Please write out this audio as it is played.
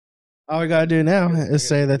All we gotta do now is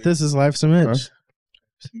say that this is Life's a Mitch.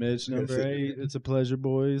 Mitch number 8. It's a pleasure,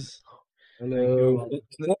 boys. Hello.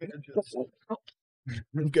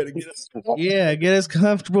 Yeah, get as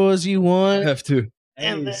comfortable as you want, Have to.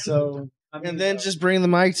 And Hey, then- so and then just bring the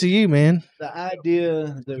mic to you, man. the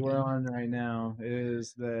idea that we're on right now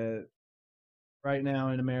is that right now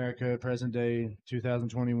in America, present day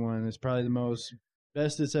 2021, is probably the most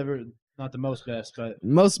best it's ever. Not the most best, but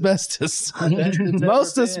Most bestest, Best it's ever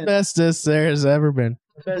most been. asbestos there has ever been.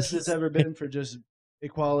 best it's ever been for just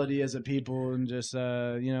equality as a people and just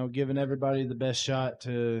giving everybody the best shot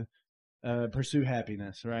to pursue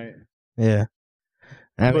happiness, right? Yeah,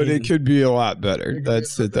 I But mean, it could be a lot better.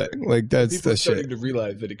 That's the thing. Like that's People the are starting shit. to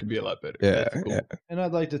realize that it could be a lot better. Yeah, That's cool. yeah. And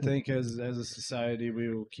I'd like to think as a society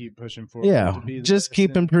we will keep pushing forward. yeah, to be the just best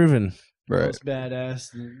keep and improving. Right. most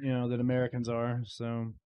badass, that Americans are.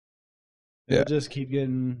 So Yeah. it'll just keep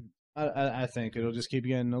getting. I think it'll just keep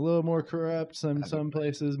getting a little more corrupt in some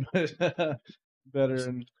places, but better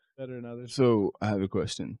in others. So I have a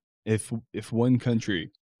question. If one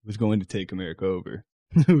country was going to take America over,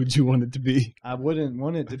 who would you want it to be? I wouldn't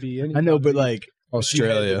want it to be any. I know, but like if you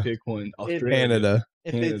had to Australia, pick one. If- Australia. Canada.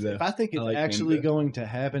 Canada. If I think I it's like actually Canada. going to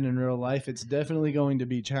happen in real life, it's definitely going to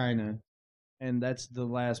be China, and that's the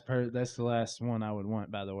last That's the last one I would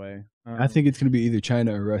want. By the way, I think it's going to be either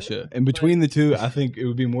China or Russia. And between the two, I think it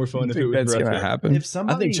would be more fun You if it think was that's Russia. gonna happen? if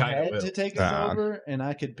somebody China had will. to take us Nah. over and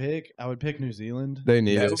I could pick, I would pick New Zealand. They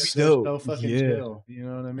need That us. would be They're dope. so fucking Yeah. chill. You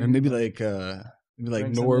know what I mean? Or maybe like Bring some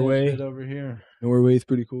of that Norway. shit over here. Norway is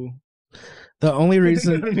pretty cool. The only You know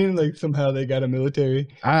reason what I mean, like somehow they got a military.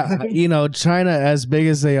 China, as big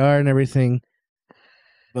as they are and everything,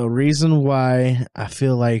 the reason why I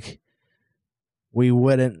feel like we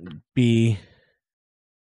wouldn't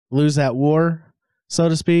lose that war, so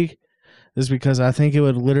to speak, is because I think it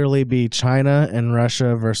would literally be China and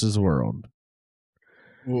Russia versus the world.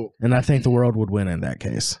 Well, And I think the world would win in that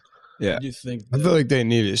case. Yeah. I just think I feel like they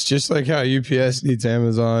need us, just like how UPS needs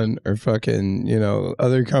Amazon or fucking,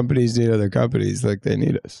 other companies need other companies. Like they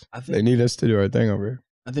need us. I They think need us to do our thing over here.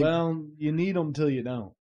 I think Well, you need them till you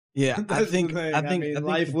don't. yeah. I That's the think thing. I think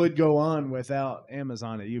life would go on without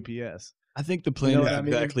Amazon at UPS. I think the plan You know is what I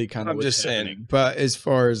mean? exactly kind of. I'm just saying. But as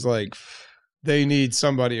far as like, they need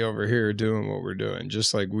somebody over here doing what we're doing,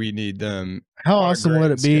 just like we need them. How On a awesome would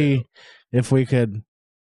grand it be scale. if we could,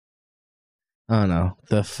 I don't know,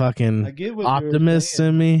 the I fucking get what you're optimist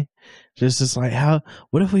saying. in me, just like,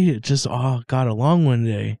 what if we just all got along one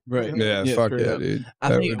day? Right. Yeah, fuck straight yeah, up. dude. I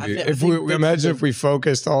That think- would I be. thi- I If think we that's imagine the- if we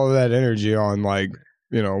focused all of that energy on like,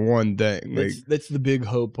 one thing. Like, That's the big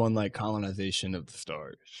hope on like colonization of the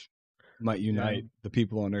stars. Might unite the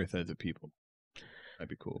people on Earth as a people. That'd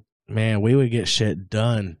be cool. Man, we would get shit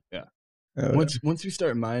done. Once we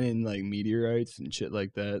start mining like meteorites and shit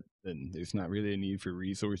like that, then there's not really a need for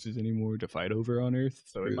resources anymore to fight over on Earth.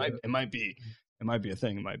 So it might be a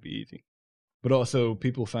thing. It might be easy. But also,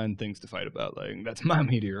 people find things to fight about. Like that's my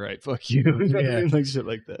meteorite. Fuck you. You know what I mean? Like shit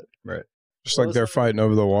like that. just like they're fighting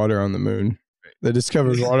over the water on the moon. They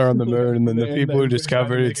discovered water on the moon, and then the And people who then they're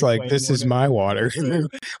discovered trying to it's make a like, claim this on is it. my water.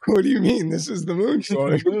 What do you mean? This is the moon's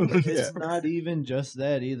water. It's Yeah. not even just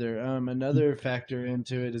that either. Another factor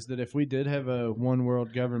into it is that if we did have a one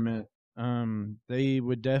world government, they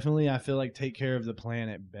would definitely, I feel like, take care of the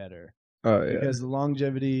planet better. Oh yeah. Because the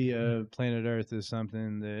longevity of planet Earth is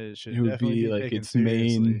something that should It would definitely be be like taken its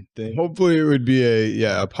seriously. main thing. Hopefully, it would be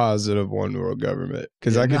a positive one world government,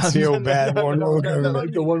 because I could see a bad one world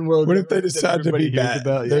government. The one world. What if they government that decide to be everybody hears bad?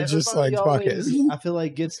 about, They're yeah. just like, Everybody fuck it. always, I feel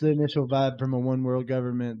like gets the initial vibe from a one world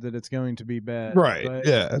government that it's going to be bad. Right. But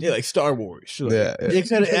Yeah. Yeah, like Star Wars. Shit like Yeah. that. It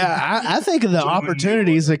could, I think of the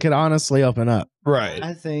opportunities that could honestly open up. Right.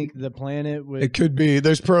 I think the planet would. It could be.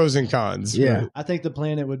 There's pros and cons. Yeah. I think the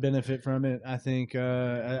planet would benefit from it. I think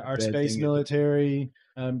our Bad space thing is- military,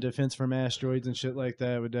 defense from asteroids and shit like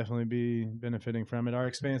that would definitely be benefiting from it. Our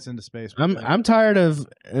expanse into space. would I'm tired of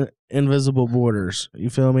invisible borders. You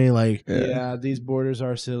feel me? Like, yeah, these borders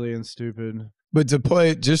are silly and stupid. But to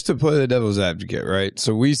play the devil's advocate, right?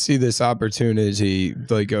 So we see this opportunity,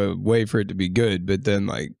 like a way for it to be good, but then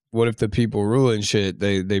like, what if the people ruling shit,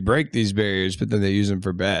 they break these barriers, but then they use them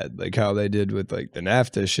for bad, like how they did with like the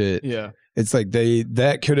NAFTA shit. Yeah. It's like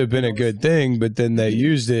that could have been a good thing, but then they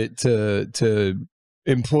used it to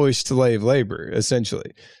employ slave labor,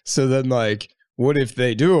 essentially. So then like, what if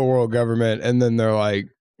they do a world government and then they're like,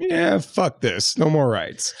 yeah, fuck this, no more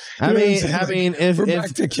rights. I You know what I'm mean, saying? I Like, mean, if we're back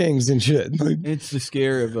to kings and shit. Like, It's the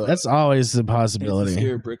scare of that's always the it's the possibility.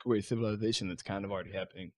 scare of breakaway civilization that's kind of already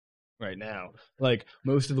happening right now. Like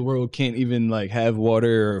most of the world can't even like have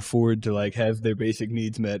water or afford to like have their basic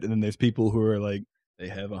needs met, and then there's people who are like they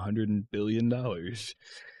have $100 billion.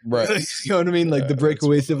 Right. You know what I mean? Like the Yeah,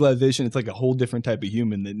 breakaway that's what- civilization, it's like a whole different type of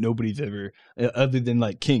human that nobody's ever, other than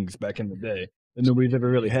like kings back in the day, that nobody's ever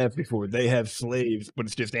really had before. They have slaves, but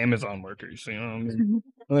it's just Amazon workers. You know what I mean?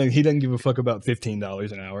 Like he doesn't give a fuck about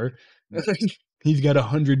 $15 an hour. He's got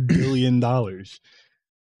 $100 billion.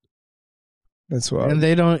 That's why. And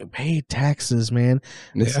they don't pay taxes, man.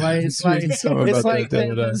 It's like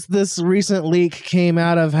this recent leak came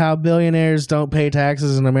out of how billionaires don't pay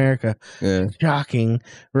taxes in America. Yeah. Shocking,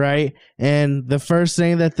 right? And the first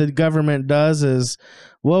thing that the government does is,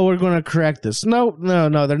 well, we're going to correct this. No,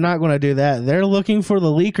 they're not going to do that. They're looking for the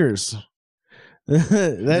leakers.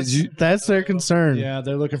 That's their concern. Yeah,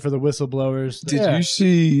 they're looking for the whistleblowers. Did you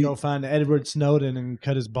see? Go find Edward Snowden and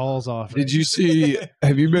cut his balls off? Did you see?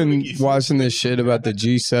 Have you been watching this shit about the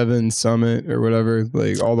G7 summit or whatever?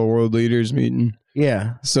 Like all the world leaders meeting.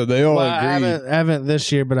 Yeah. So they all Well, I agreed. haven't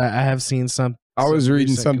this year, but I have seen some. I was reading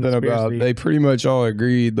recent something about conspiracy. they pretty much all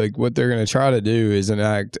agreed like what they're going to try to do is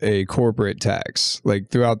enact a corporate tax like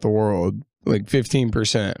throughout the world, like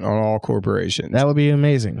 15% on all corporations. That would be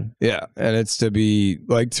amazing. Yeah, and it's to be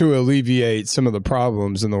like to alleviate some of the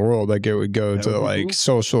problems in the world. Like it would go That to would be like cool.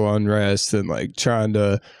 social unrest and like trying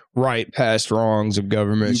to right past wrongs of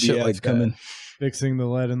government, shit UBS like that. coming. Fixing the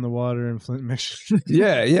lead in the water in Flint, Michigan.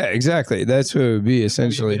 Yeah, exactly. That's what it would be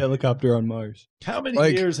essentially. Helicopter on Mars. How many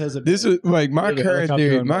Like, years has it This been? is like my Yeah, the current helicopter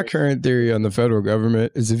theory. on My Mars. current theory on the federal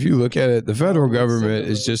government is if you look at it, the federal government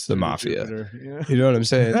is just the mafia. Yeah. You know what I'm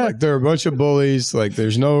saying? Like they're a bunch of bullies. Like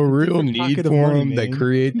there's no real Pocket need of for money, them. They man.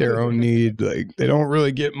 create their own need. Like they don't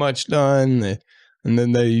really get much done. And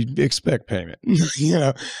then they expect payment. You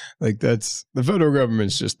know, like that's the federal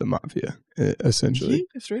government's just the mafia, essentially.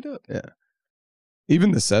 Yeah, straight up.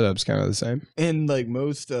 Even the setup's kind of the same. And like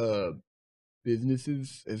most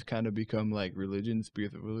businesses have kind of become like religions,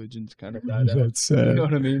 spiritual religions kind of died out. That's You sad. know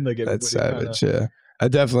what I mean? Like That's everybody kinda- savage. Yeah, I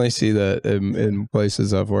definitely see that in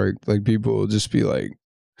places I've worked. Like people will just be like,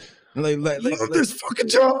 like this fucking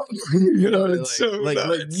job. You know, it's so like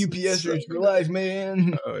nuts. UPSers for life,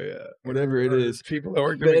 man. Oh yeah, Whatever it is. People that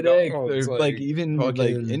work at FedEx, McDonald's, or like even like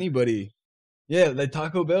fucking- anybody. Yeah, like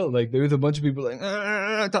Taco Bell. Like there was a bunch of people like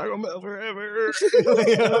Taco Bell forever.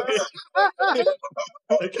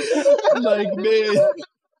 like man,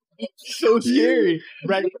 so scary.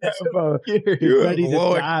 Ready, Scary. You ready have to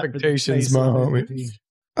low die for the expectations, face my of homie. it.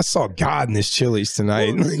 I saw God in this Chili's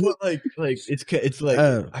tonight. Well, like it's like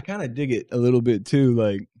I kind of dig it a little bit too.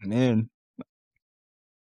 Like man,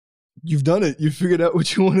 you've done it. You figured out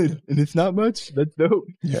what you wanted, and it's not much. That's dope.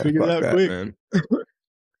 You Yeah, figured it fuck out that, quick. man.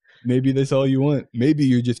 Maybe that's all you want. Maybe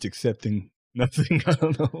you're just accepting nothing. I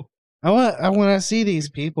don't know. I when I see these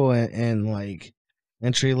people in like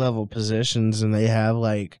entry level positions and they have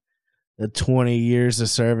like the 20 years of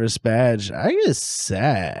service badge, I get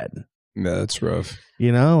sad. Yeah, that's rough.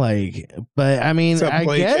 You know, like, but I mean, It's a I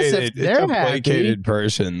guess if placated- they're it's a happy, placated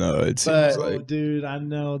person, though. It seems But- Oh, like dude, I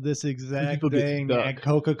know this exact People get thing stuck. at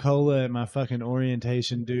Coca-Cola at my fucking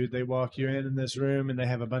orientation, dude. They walk you in this room and they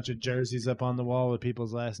have a bunch of jerseys up on the wall with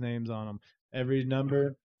people's last names on them. Every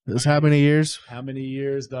number, it's how many years? how many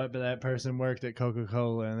years that person worked at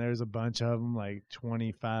Coca-Cola, and there's a bunch of them, like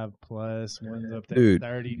 25 plus. One's up there, Dude.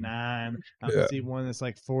 39. I Yeah. see one that's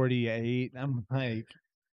like 48. I'm like,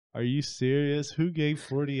 are you serious? Who gave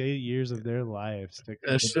 48 years of their lives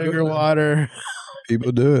to Sugar water.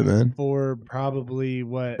 people do it, man. for probably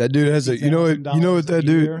what? That dude has a. You know what $50,000 that a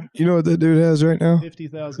dude. year? You know what that dude has right now.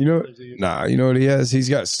 $50,000 You know- a year. Nah, you know what he has? He's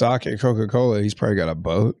got stock at Coca Cola. He's probably got a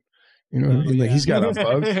boat. You know what I Oh, mean? Like yeah. he's got a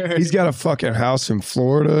boat. He's got a fucking house in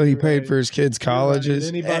Florida. He paid Right. for his kids' You're right. colleges.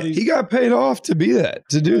 Anybody- He got paid off to be that,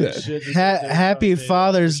 to do that. Shit, just up there, Happy fucking-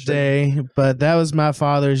 Father's Day, but that was my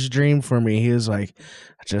father's dream for me. He was like,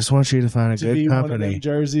 I just want you to find a To be good one of them company.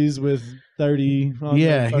 jerseys with 30. On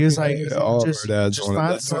Yeah, the he was fucking like, jersey. all of just, our dads just wanted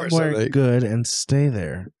find that for us, I somewhere think. good and stay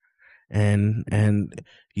there, and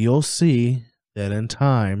you'll see that in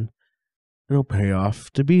time it'll pay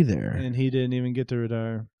off to be there. and he didn't even get to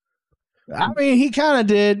retire. I mean, he kind of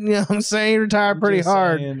did. You know what I'm saying? He retired I'm pretty just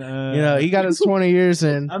hard. saying, You know, he got his 20 years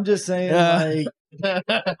in. I'm just saying, Yeah.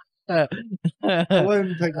 like, I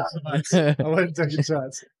wasn't taking shots. I wasn't taking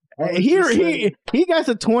shots. I was just saying- He got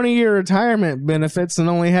the 20-year retirement benefits and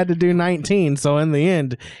only had to do 19. So in the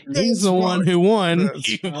end, he's the one who won.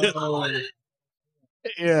 Oh,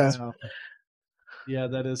 Yeah. wow. Yeah,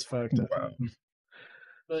 that is fucked up. Wow.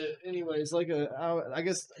 But anyways, like I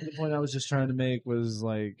guess the point I was just trying to make was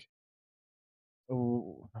like,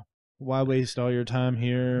 why waste all your time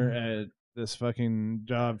here at this fucking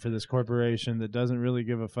job for this corporation that doesn't really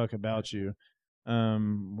give a fuck about you?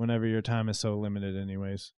 Whenever your time is so limited,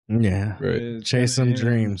 anyways. Yeah. It's Chase some and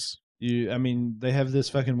dreams. I mean, they have this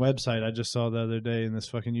fucking website I just saw the other day in this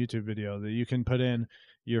fucking YouTube video that you can put in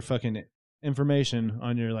your fucking information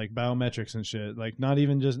on your like biometrics and shit. Like not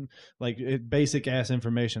even just like basic ass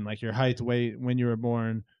information, like your height, weight, when you were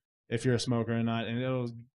born, if you're a smoker or not, and it'll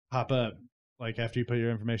pop up like after you put your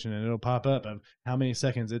information in, it'll pop up of how many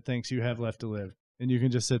seconds it thinks you have left to live, and you can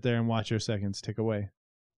just sit there and watch your seconds tick away.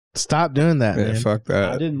 Stop doing that, Yeah, man. fuck I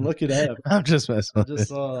that. didn't look it up. I'm just messing I with just it.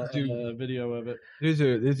 saw a video of it.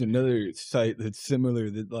 There's another site that's similar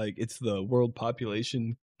that like it's the world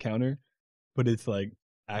population counter, but it's like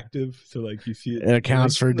active. So like you see it. It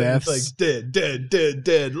accounts for it's deaths. like dead,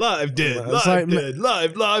 live, dead, It's live, like- dead,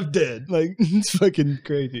 live, dead. Like it's fucking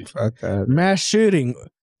crazy. Fuck that. Mass shooting,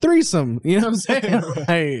 threesome. You know what I'm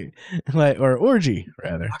saying? like or orgy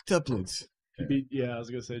rather. Octuplets, Yeah, I was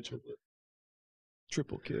gonna say triplet.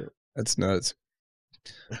 triple kill. That's nuts.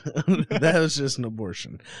 That was just an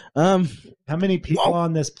abortion. How many people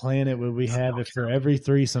on this planet would we have if for every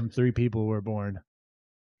threesome 3 people were born?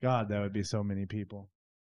 God, that would be so many people.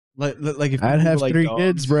 Like if I'd you have were, like, 3 dogs.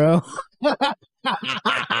 kids, bro.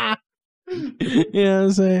 You know what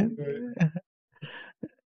I'm saying?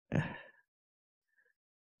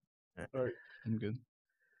 I'm good.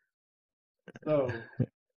 So,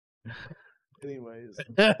 anyways,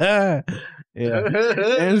 Yeah.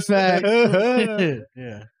 In fact,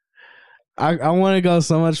 yeah. I want to go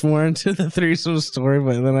so much more into the threesome story,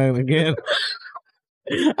 but then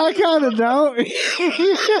I kind of don't.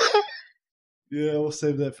 yeah, we'll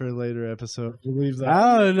save that for a later episode. We'll leave that.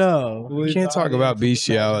 I don't know. we'll We leave can't the talk audience about with the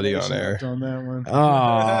bestiality on imagination air. left On that one.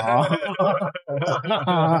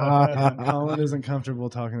 Oh. Colin isn't comfortable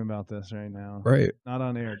talking about this right now. Right, Not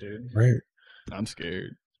on air, dude. right. I'm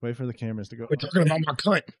scared. Wait for the cameras to go. We're talking about my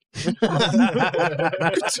cunt. We're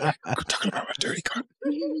talking about my dirty cunt.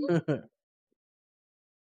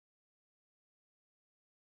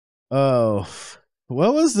 Oh,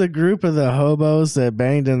 what was the group of the hobos that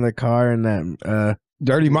banged in the car in that?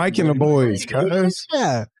 Dirty Mike and the boys, cuz.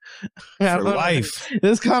 Yeah, For life.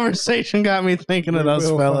 This conversation got me thinking of those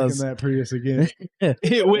Will fellas. fucking that Prius again.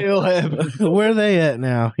 It will happen. Where they at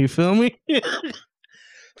now? You feel me? I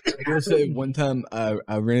gotta say, one time I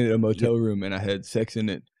rented a motel room and I had sex in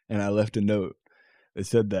it, and I left a note that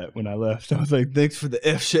said that when I left. I was like, "Thanks for the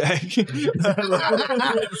F shack."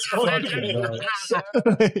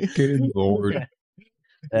 Good lord.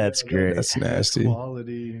 That's great. That's nasty.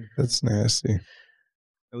 Quality. That's nasty.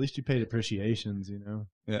 At least you paid appreciations, you know.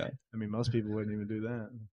 Yeah. I mean, most people wouldn't even do that.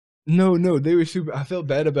 No, they were super. I felt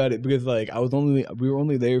bad about it because like we were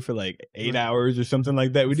only there for like 8 hours or something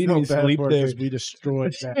like that. We didn't even sleep there. We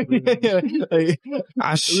destroyed that room. Like,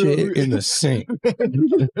 I shit in the sink.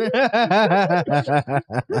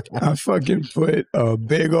 I fucking put a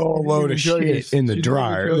big old load of shit in the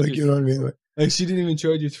dryer. Like, you know what I mean? like she didn't even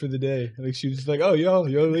charge us for the day. Like she was just like, "Oh, y'all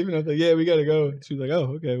leaving?" I was like, "Yeah, we gotta go." She was like,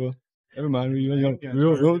 "Oh, okay, well, never mind. We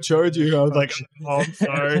don't charge you." I was like, "Oh, I'm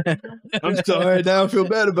sorry. I'm sorry. Now I feel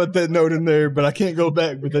bad about that note in there, but I can't go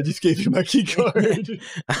back. But I just gave you my key card."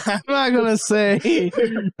 I'm not gonna say.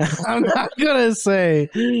 I'm not gonna say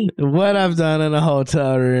what I've done in a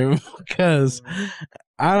hotel room because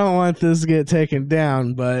I don't want this to get taken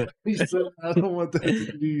down. But I don't want that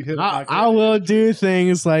to be hit. I will do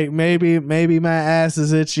things like maybe my ass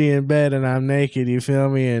is itchy in bed and I'm naked. You feel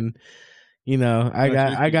me? And you know,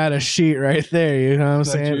 I got a sheet right there. You know what I'm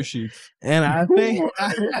That's saying? your sheet. And I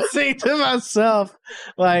think to myself,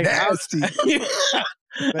 like, Nasty.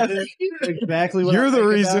 Exactly what You're the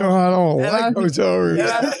reason I don't like hotel rooms.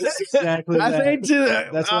 Exactly. I that. think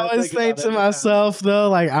That's what I I always think think about to every myself though,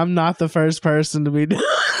 like I'm not the first person to be doing.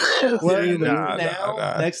 Well, You know?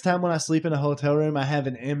 now, next time when I sleep in a hotel room, I have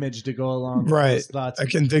an image to go along with Right. those thoughts. I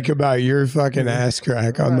can think about your fucking ass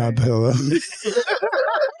crack on my Right. pillow.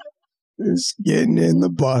 Just getting in the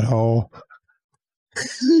butthole.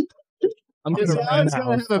 I'm It's gonna always gonna have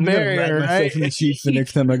a I'm gonna barrier, wrap myself right? in the sheets the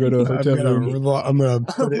next time I go to a hotel room. I'm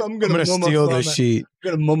gonna steal the sheet.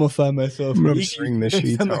 I'm gonna mummify myself. I'm gonna Each- bring the next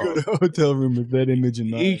sheets time I go off. to a hotel room with that image in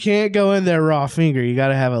You mind. can't go in there raw finger. You got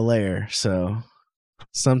to have a layer. So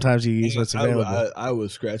sometimes you use what's I will- available. I will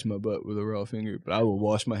scratch my butt with a raw finger, but I will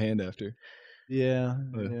wash my hand after. Yeah,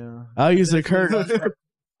 Uh, yeah. I'll use the curtain.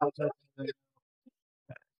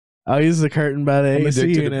 I'll use the curtain by the I'm AC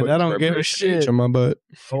addicted to unit. putting I don't give a rubber shit. on my butt.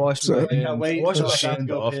 I wash So- my Yeah, hands. wait I wash until my I gotta hands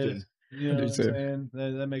go often. piss. You know do what I'm too. saying?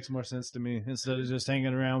 That makes more sense to me instead of just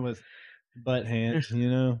hanging around with butt hands. You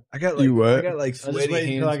know, I got like You what? I got like I just sweaty wait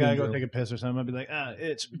hands. until I gotta go when take a piss or something. I'll be like,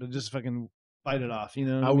 itch, but just fucking fight it off. You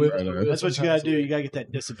know, what I I mean? will. Right, right. That's what you gotta do. You gotta get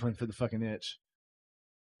that discipline for the fucking itch.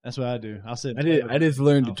 That's what I do. I'll sit. I just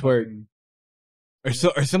learned to I'll twerk. fucking-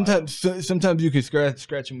 Or sometimes you can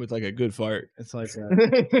scratch him with like a good fart. It's like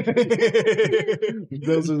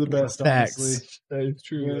those are the best. Facts. Honestly, That is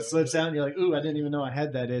true. when it slips out, and you're like, "Ooh, I didn't even know I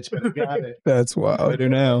had that itch, but I got it." That's wild. Better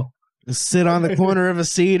now. Sit on the corner of a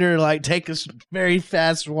seat or like take a very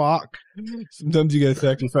fast walk. Sometimes you gotta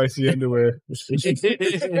sacrifice the underwear.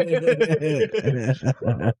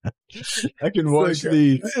 I can watch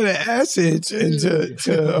the. The acid, and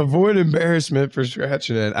to avoid embarrassment for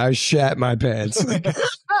scratching it, I shat my pants.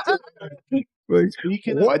 Like,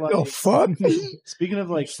 Speaking what of, the like, fuck? Speaking of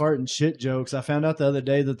like fart and shit jokes, I found out the other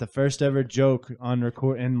day that the first ever joke on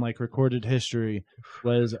recorded history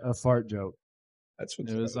was a fart joke. That's what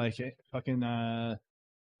It was like fucking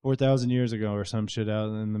 4,000 years ago or some shit out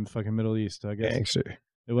in the fucking Middle East. I guess gangster.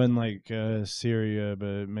 it wasn't like Syria,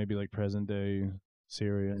 but maybe like present day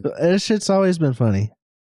Syria. This shit's always been funny.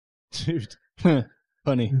 Dude,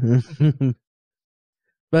 funny.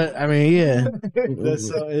 But I mean, yeah. it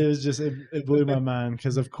was just it blew my mind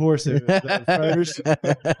because of course the first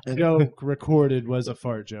joke recorded was a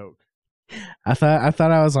fart joke. I thought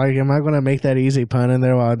I was like, am I going to make that easy pun in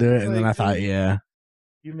there while I do it? And then I Like, thought, yeah,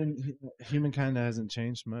 Humankind hasn't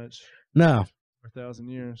changed much no. for 1,000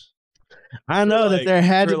 years. I know that there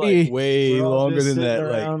had to be. way We're all longer just than sitting that.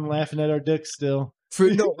 Like around laughing at our dicks still.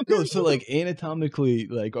 no. So like anatomically,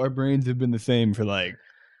 like our brains have been the same for like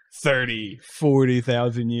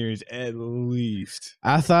 30,000-40,000 years at least.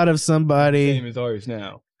 I thought of somebody. Same as ours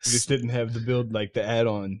now. We just didn't have the build like the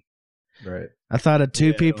add-on. Right. I thought of two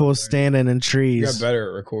Yeah, people don't worry. standing in You trees. got better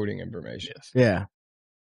at recording information. Yeah.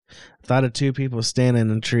 I thought of two people standing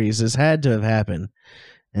in trees. This had to have happened.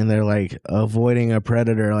 And they're like avoiding a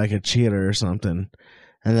predator like a cheetah or something.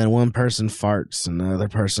 And then one person farts and the other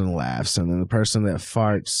person laughs. And then the person that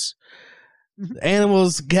farts,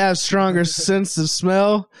 animals have stronger sense of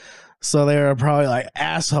smell. So they were probably like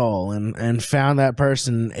asshole and found that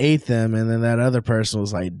person, ate them. And then that other person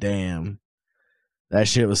was like, damn. That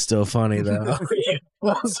shit was still funny though.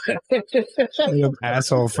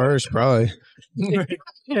 Asshole first, probably.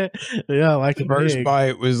 Yeah, like a First pig.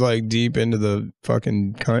 bite was like deep into the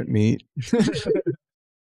fucking cunt meat. I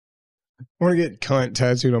want to get cunt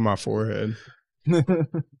tattooed on my forehead.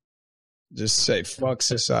 Just say fuck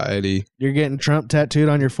society, You're getting Trump tattooed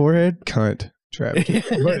on your forehead? cunt, trap.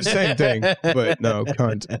 But same thing, but no,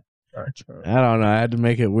 cunt. I don't know. I had to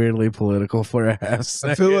make it weirdly political for a half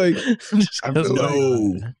second. I feel like Just I 'cause feel of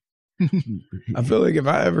like- I feel like if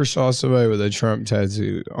I ever saw somebody with a Trump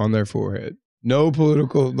tattoo on their forehead, no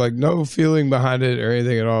political, like no feeling behind it or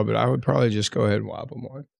anything at all, but I would probably just go ahead and whop them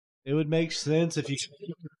one. It would make sense if you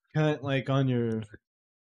cut like on your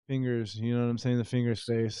fingers. You know what I'm saying? The finger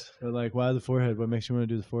space. But like, why the forehead? What makes you want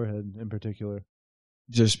to do the forehead in particular?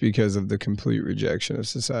 Just because of the complete rejection of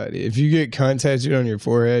society. If you get cunt tattooed on your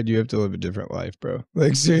forehead, you have to live a different life, bro.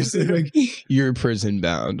 Like seriously, like you're prison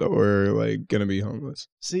bound or like gonna be homeless.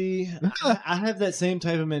 See, I have that same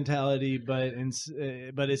type of mentality, but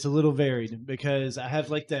it's a little varied because I have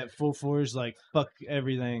like that full force, like fuck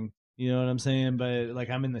everything. You know what I'm saying? But like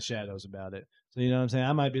I'm in the shadows about it. So you know what I'm saying?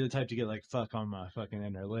 I might be the type to get like fuck on my fucking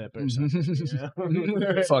inner lip or something. You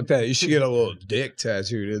know? Fuck that. You should get a little dick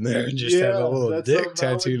tattooed in there and just have a little that's dick what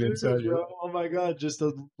I would tattooed do, inside you. bro. Oh my god, just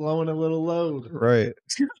blowing a little load. Right.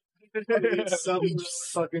 Something to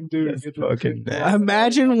fucking do. to get the- Fucking nasty.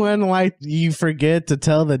 Imagine when like you forget to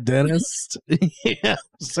tell the dentist. Yeah, I'm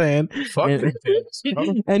saying. Fucking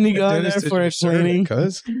And you go in there for a cleaning,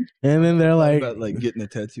 Cuz and then they're like, about like getting a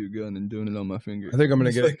tattoo gun and doing it on my finger. I think I'm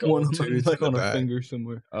gonna Just, get like one on, tooth like in on the a back. finger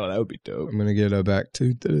somewhere. Oh, that would be dope. I'm gonna get a back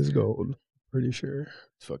tooth that is gold. Pretty sure.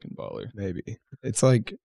 It's fucking baller. Maybe. It's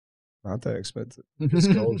like not that expensive. It's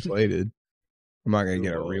gold plated. I'm not gonna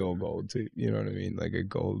get a Gold. real gold tooth. You know what I mean? Like a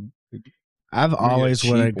gold I've always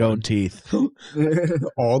cheap wanted one. gold teeth.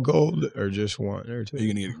 all gold or just one or two. Are you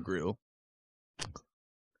gonna get a grill?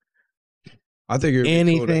 I think it'd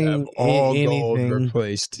be cool to have Anything- all gold anything.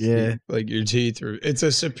 replaced. Yeah. Like your teeth are it's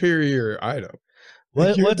a superior item.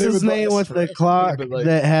 What, Like, what's they his would name last with the forever, clock but, like-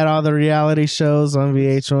 that had all the reality shows on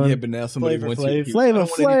VH1? Yeah, but now somebody Flavor wants Flav. your teeth. Flavor I don't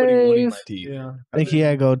want anybody wanting my Flav. teeth. Yeah. I think he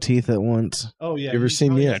had gold teeth at once. Oh yeah. You ever he seen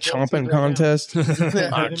probably me in a has gold teeth chomping right now. contest? I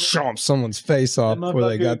That chomp someone's face off before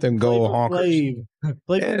they got them gold honkers.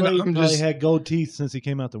 Flavor And Flav I'm probably just- had gold teeth since he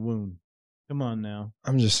came out the womb. Come on now.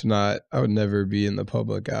 I'm just not. I would never be in the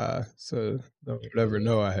public eye, so no one would ever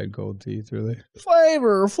know I had gold teeth. Really,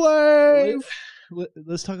 Flavor Flav.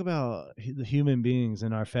 Let's talk about the human beings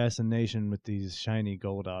and our fascination with these shiny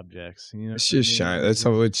gold objects. You know, it's what I just mean? shiny. That's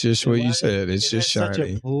how. It's just what Why- you said. It's it just has Such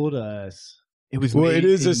shiny. a pull to us. It was Well, it made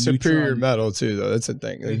is a in superior neutron. metal too, though. That's the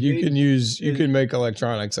thing. Like It you made- can use, you it- can make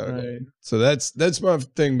electronics out of Right. gold. So that's my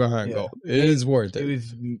thing behind Yeah. gold. It is worth It it.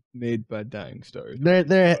 was made by dying stars.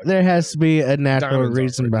 There has to be a natural Diamonds aren't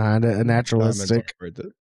reason worth it. behind it, a Diamonds naturalistic. aren't worth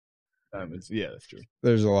it. Diamonds. Yeah, that's true.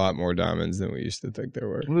 There's a lot more diamonds than we used to think there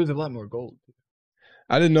were. Well, there's a lot more gold.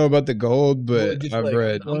 I didn't know about the gold, but just I've like-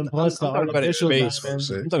 read. Well, and plus the talking about in artificial space. diamonds.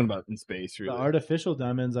 I'm talking about in space. The Really. artificial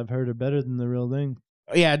diamonds I've heard are better than the real thing.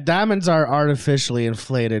 Yeah, diamonds are artificially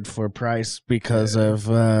inflated for price because of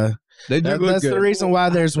They do look that's good. the reason why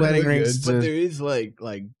there's They look wedding good, rings. But To, there is like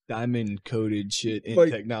diamond coated shit in Like-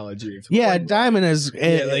 technology. It's yeah, like- diamond is like,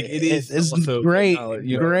 it is it's also great technology,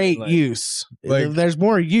 you know what I great mean? Like- use. Like- There's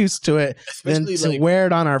more use to it than especially to like wear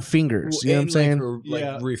it on our fingers. You know what I'm and, saying? for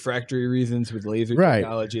Yeah. refractory reasons with laser Right.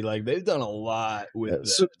 technology, like they've done a lot with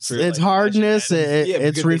So that for, it's like, hardness, smashing atoms. Yeah,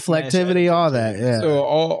 it's because they smash reflectivity, atoms all into that. it. Yeah, So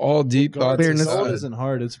all deep Gold, thoughts Fairness- gold aside, isn't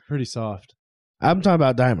hard. It's pretty soft. I'm talking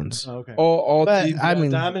about diamonds. Oh, okay. all But deep, I mean,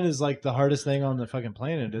 diamond is like the hardest thing on the fucking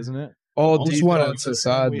planet, isn't it? all almost deep one of thoughts the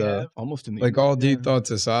aside we though. have. almost in the Like all Yeah. deep thoughts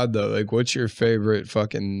aside though, like what's your favorite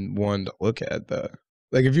fucking one to look at though?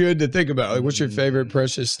 Like if you had to think about it, like what's your favorite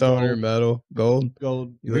precious stone or Gold. metal? Gold?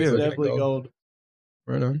 Gold. You like It's looking at definitely gold.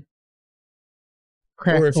 Right on.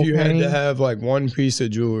 Crack Or if you had to cocaine. have like one piece of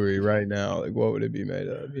jewelry right now, like what would it be made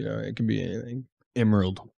of? You know, it could be anything.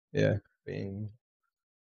 emerald. Yeah. Bing.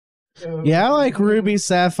 Yeah, I like ruby,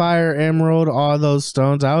 sapphire, emerald, all those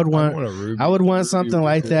stones. I would want a ruby. I would want Ruby something would be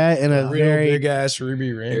like cool. that in a real very big ass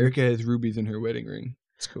ruby ring. Erica has rubies in her wedding ring.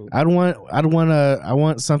 It's cool. I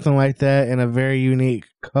want something like that in a very unique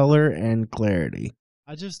color and clarity.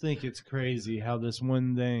 I just think it's crazy how this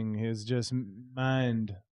one thing is just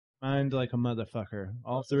mined like a motherfucker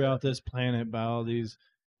all throughout this planet by all these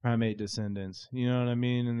primate descendants. You know what I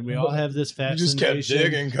mean? And we all have this You just kept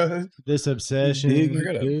fascination, digging, cuz. this obsession. Dig, I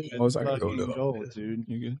gotta- with I was like, fucking go to- gold, dude.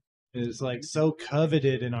 You good? Is like so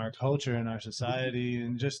coveted in our culture and our society,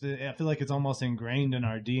 and just I feel like it's almost ingrained in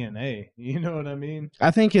our DNA. You know what I mean? I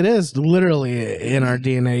think it is literally in our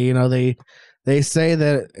DNA. You know, they say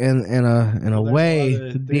that in a Well, there's a way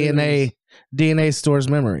lot of DNA stores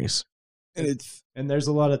memories. And it's And there's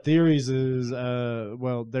a lot of theories.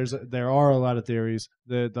 There are a lot of theories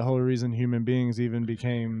that the whole reason human beings even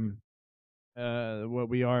became what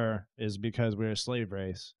we are is because we're a slave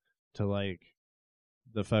race to like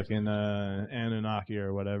the fucking Anunnaki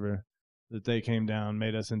or whatever, that they came down,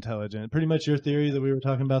 made us intelligent. Pretty much your theory that we were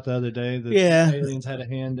talking about the other day, that Yeah. aliens had a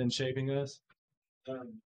hand in shaping us.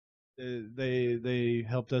 They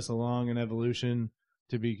helped us along in evolution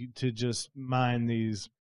to just mine these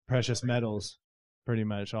precious metals pretty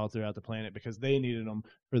much all throughout the planet because they needed them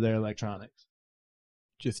for their electronics.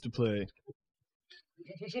 just to play.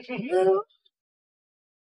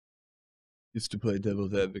 Just to play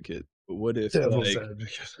devil's advocate. But what if like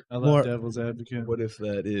I love More- Devil's Advocate. what if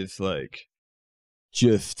that is like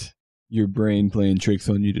just your brain playing tricks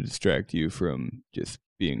on you to distract you from just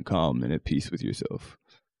being calm and at peace with yourself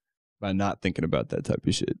by not thinking about that type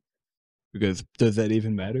of shit? Because does that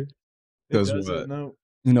even matter? It Does doesn't, what? No,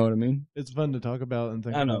 You know what I mean? it's fun to talk about and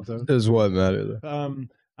think I know. about though. Does what matter though?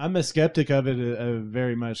 I'm a skeptic of it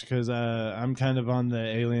very much because I'm kind of on the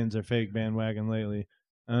aliens are fake bandwagon lately.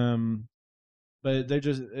 But they're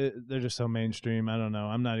just so mainstream. I don't know.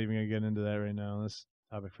 I'm not even gonna get into that right now. That's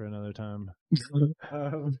a topic for another time.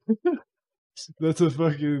 That's a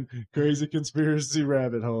fucking crazy conspiracy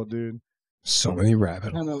rabbit hole, dude. So many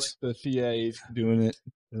rabbit Kind of like holes. the CIA's doing it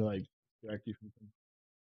to like distract you from something.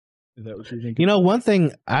 Is that what you're thinking? You know, one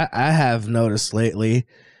thing I have noticed lately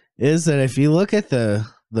is that if you look at the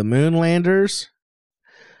moon landers,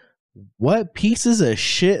 what pieces of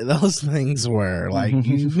shit those things were. Like,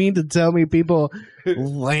 you mean to tell me people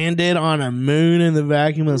landed on a moon in the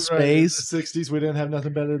vacuum of space? In the 60s, we didn't have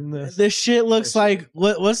nothing better than this. This shit looks like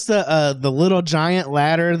what's the little giant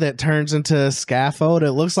ladder that turns into a scaffold?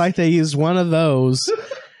 It looks like they used one of those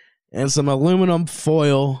and some aluminum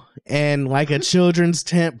foil and like a children's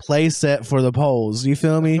tent play set for the poles. You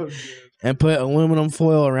feel me? And put aluminum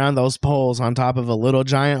foil around those poles on top of a little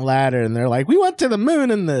giant ladder, and they're like, "We went to the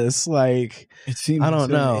moon in this." Like, It seems I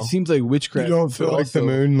don't know. It seems like You witchcraft. don't but feel like the also-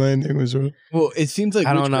 moon landing was real? Well, it seems like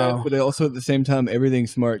I don't witchcraft, know. but also at the same time, everything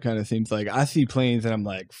smart kind of seems like I see planes and I'm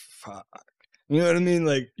like, fuck. You know what I mean?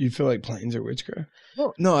 Like, You feel like planes are witchcraft?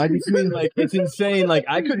 no, I just mean like it's insane. Like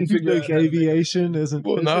I couldn't figure out. aviation isn't.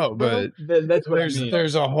 Well, no, but That's what I mean.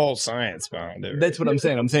 there's a whole science behind it. That's what I'm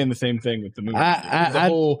saying. I'm saying the same thing with the moon. I- the I-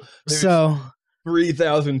 whole there's so.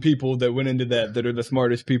 3,000 people that went into that are the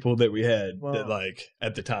smartest people that we had Wow. that like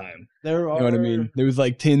at the time. There You know what I mean? There was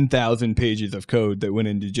like 10,000 pages of code that went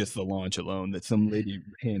into just the launch alone that some lady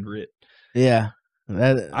handwrit. Yeah.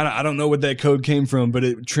 That, I don't know what that code came from, but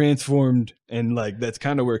it transformed, and like that's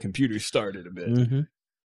kind of where computers started a bit. mhm.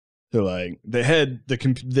 So like they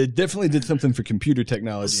definitely did something for computer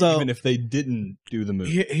technology, So- even if they didn't do the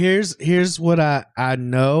movie. Here's what I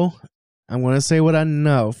know. I'm gonna say what I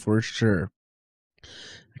know for sure.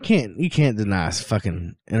 You can't deny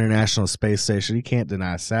fucking International Space Station. You can't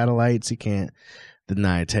deny satellites. You can't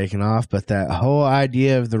deny taking off. But that whole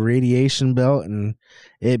idea of the radiation belt and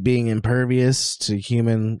it being impervious to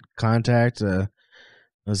human contact,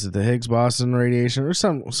 was it the Higgs boson radiation or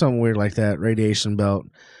something weird like that? Radiation belt,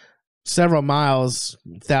 several miles,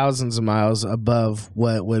 thousands of miles above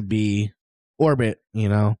what would be orbit,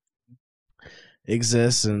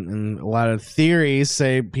 exists, and a lot of theories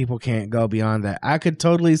say people can't go beyond that. I could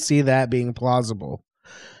totally see that being plausible.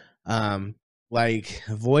 Like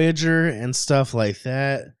Voyager and stuff like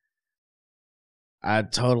that. I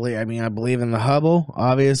believe in the Hubble,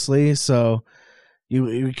 obviously, so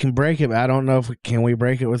you can break it, but I don't know if we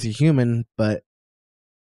break it with a human, but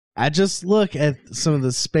I just look at some of the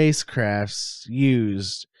spacecrafts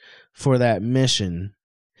used for that mission,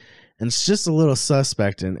 and it's just a little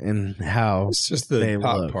suspect in how It's just they the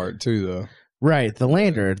top look. part too, though. Right, the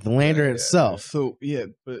lander Yeah. itself. So yeah,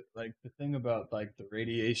 but like the thing about like the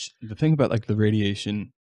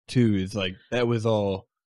radiation too is like that was all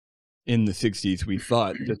in the 60s. We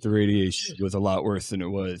thought that the radiation was a lot worse than it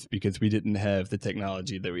was because we didn't have the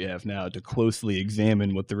technology that we have now to closely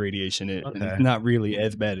examine what the radiation is. And Okay. it's not really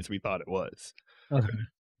as bad as we thought it was. Okay.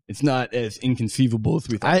 It's not as inconceivable as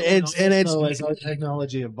we thought. So as our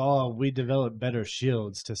technology evolved, we developed better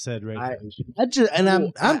shields to said radiation.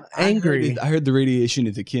 I'm angry. I heard the radiation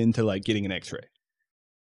is akin to like getting an X-ray.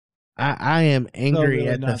 I am angry really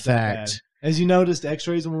at not the that fact. As you noticed,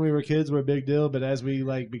 X-rays when we were kids were a big deal, but as we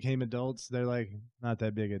like became adults, they're like not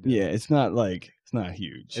that big a deal. Yeah, it's not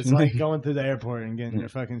huge. It's like going through the airport and getting your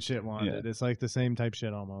fucking shit wanted. Yeah. It's like the same type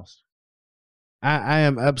shit almost. I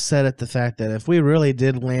am upset at the fact that if we really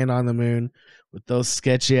did land on the moon with those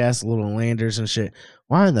sketchy ass little landers and shit,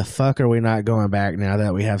 why in the fuck are we not going back now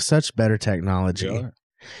that we have such better technology? We are.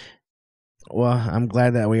 Well, I'm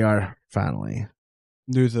glad that we are finally.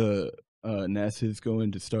 There's NASA's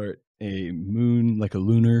going to start a moon, like a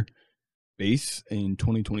lunar base in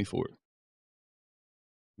 2024.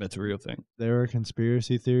 That's a real thing. There are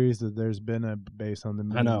conspiracy theories that there's been a base on the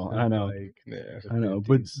moon. I know. Like, Yeah. I know,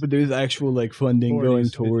 but 50s. there's actual like funding 40s, going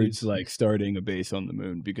towards 50s. like starting a base on the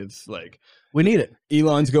moon because like We need it.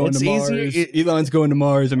 Elon's going It's to Mars. easier- Elon's going to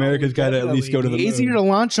Mars. America's got to at least go to the moon. Easier to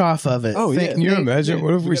launch off of it. Oh, yeah. Can you imagine? yeah,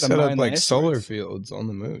 What if we we gotta set mine up the like solar asteroids. fields on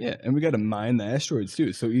the moon? Yeah, and we got to mine the asteroids too.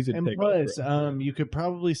 It's so easy to And take. plus, over. you could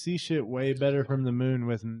probably see shit way better from the moon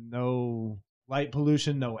with no light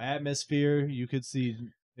pollution, no atmosphere. You could see.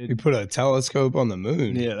 You put a telescope on the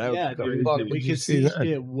moon. yeah, that Yeah, would dude, be crazy. we Did you could see see that?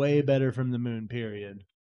 shit way better from the moon. Period.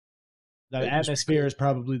 The That'd just be atmosphere cool. is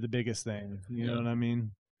probably the biggest thing. You know Yeah. what I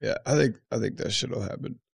mean? Yeah, I think that shit will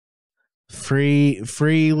happen.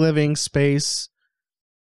 Free living space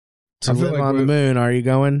to I feel live like on the we- moon. Are you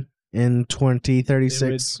going in It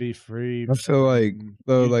 2036? would be free. I feel like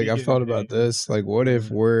though, You'd be like I've thought getting about paid. this. Like, what if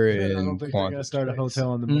we're I don't in think they're quantum gonna start a space?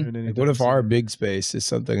 hotel on the Hmm? moon. Like, anytime what if our soon. big space is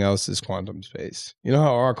something else as quantum space? You know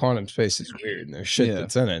how our quantum space is weird and there's shit Yeah.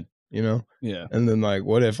 that's in it, you know? Yeah, And then like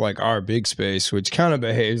what if like our big space, which kind of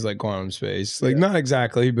behaves like quantum space, like Yeah. not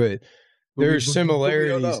exactly, but there's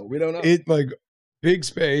similarities. We don't know. It like big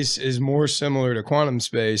space is more similar to quantum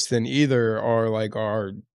space than either are like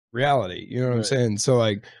our reality. You know what I'm Right. saying? So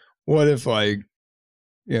like, what if like,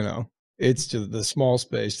 you know, it's just the small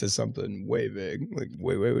space to something way big, like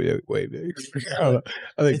way big. I don't know.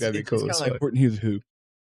 I think that'd be cool. It's as kind of fuck. like Horton Hears Who.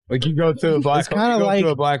 Like you go through a black hole, kinda you go like- through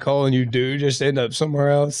a black hole, and you do just end up somewhere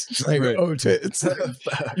else. It's like Right. oh, it's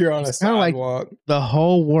you're on a kinda like- sidewalk. The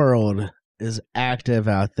whole world is active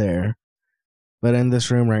out there, but in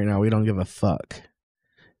this room right now, we don't give a fuck.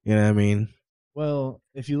 You know what I mean? Well,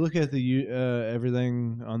 if you look at the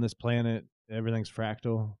everything on this planet, everything's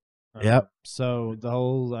fractal. Yep. So the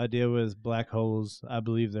whole idea was black holes. I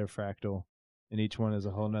believe they're fractal, and each one is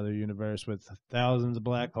a whole nother universe with thousands of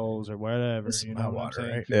black holes or whatever. This is You my know what I'm water,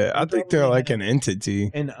 saying? right? Yeah, I think they're like an entity.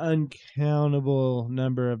 An uncountable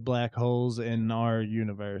number of black holes in our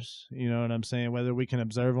universe. You know what I'm saying? Whether we can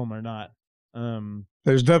observe them or not.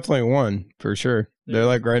 There's definitely one for sure. They're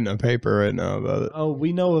like writing a paper right now about it. Oh,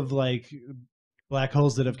 we know of like black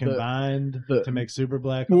holes that have combined the- to make super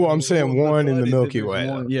black holes. Well, I'm saying Well, one the in the flood is Milky that Way.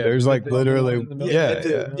 there's one- Yeah, yeah, there's like there's one literally, in the Milky yeah, Way.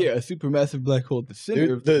 yeah. Yeah, a supermassive black hole at the center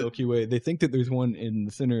Dude, of the the- Milky Way. They think that there's one in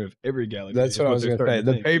the center of every galaxy. That's is what I was they're gonna say. starting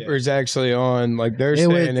The to think, yeah. paper's actually on. Like they're It saying,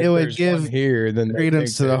 would- if it would there's give one here, then they Credence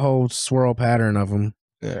think to the that- whole swirl pattern of them.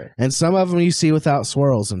 Yeah. And some of them you see without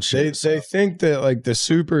swirls and They shit. think that like the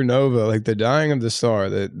supernova, like the dying of the star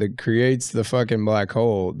that creates the fucking black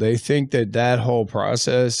hole, they think that that whole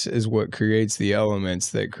process is what creates the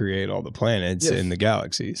elements that create all the planets Yes. in the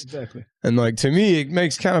galaxies. Exactly. And like to me, it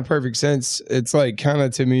makes kind of perfect sense. It's like kind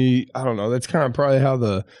of to me, I don't know. That's kind of probably how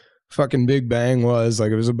the fucking Big Bang was.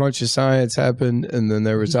 Like it was a bunch of science happened, and then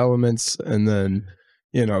there was elements, and then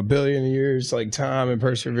a billion years like time and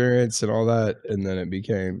perseverance and all that, and then it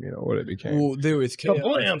became what it became. Well, there was chaos.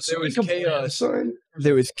 Kablam, There was kablam, chaos. son.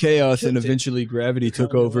 There was chaos, and eventually gravity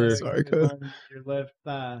took over. Sorry, cuz. Your left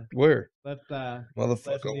thigh. Where Left thigh. Left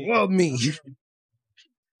motherfucker knee. love me.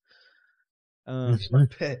 My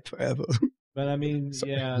pet forever. But I mean,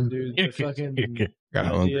 Sorry. yeah, dude, the fucking Got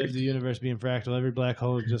idea hungry. of the universe being fractal. Every black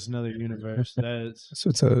hole is just another universe. That's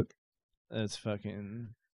what's up. That's fucking.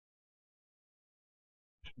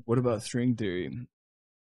 What about string theory?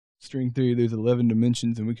 String theory, there's 11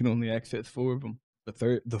 dimensions, and we can only access 4 of them.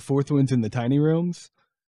 The fourth one's in the tiny realms,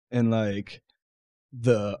 and like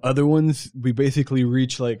the other ones, we basically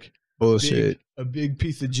reach like Bullshit. a big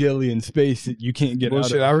piece of jelly in space that you can't get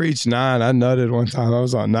Bullshit. I out of. reached 9. I nutted one time. I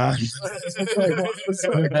was on 9. It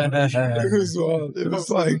was wild. It was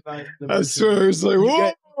like, I swear, it was like,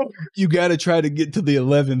 whoa. You got to try to get to the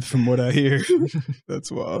 11th, from what I hear.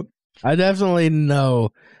 That's wild. I definitely know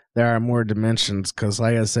there are more dimensions because,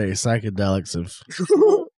 like I say, psychedelics have.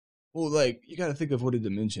 Well, like you got to think of what a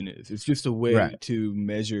dimension is. It's just a way Right. to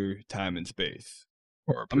measure time and space.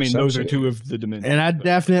 Or I mean, those are perception. 2 of the dimensions. And I but-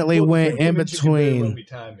 definitely Well, went the in dimension can very well between. be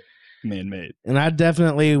time man-made. And I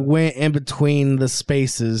definitely went in between the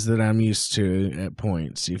spaces that I'm used to at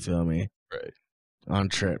points. You feel me? Right. On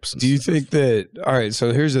trips. And Do you stuff. think that? All right.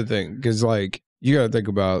 So here's the thing, because like you got to think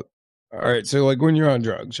about. All right. So like when you're on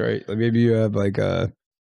drugs, right? Like maybe you have like an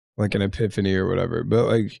epiphany or whatever. But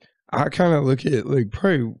like I kind of look at like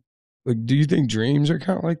probably like, do you think dreams are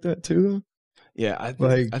kind of like that too? Though? Yeah, I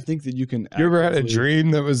Like, think that you can. You ever had a actively-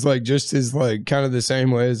 dream that was like just as like kind of the same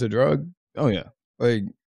way as a drug? Oh yeah. Like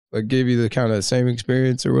gave you the kind of same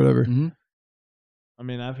experience or whatever? Mm-hmm. I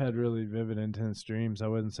mean, I've had really vivid, intense dreams. I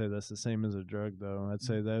wouldn't say that's the same as a drug, though. I'd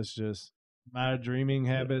say that's just my dreaming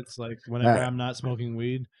habits. Like whenever I'm not smoking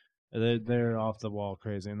weed, they're off the wall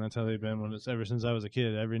crazy, and that's how they've been ever since I was a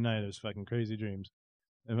kid. Every night it was fucking crazy dreams.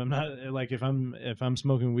 If I'm not like if I'm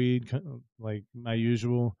smoking weed, like my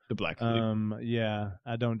usual, The black. Sleep. yeah,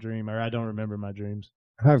 I don't dream or I don't remember my dreams.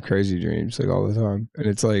 I have crazy dreams like all the time, and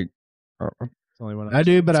it's like It's only when I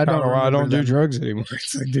do, but I don't. why I don't remember do them. drugs anymore.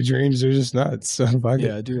 It's like the dreams are just nuts. So fuck it.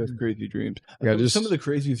 Yeah, I do have crazy dreams. Yeah, just- Some of the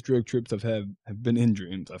craziest drug trips I've had have been in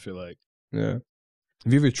dreams. I feel like. Yeah.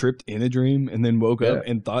 Have you ever tripped in a dream and then woke up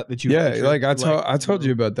Yeah. and thought that you? Yeah, had like tripped? I told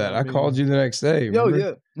you about that. I called you the next day. Oh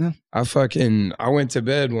remember? yeah. I went to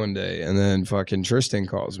bed one day and then fucking Tristan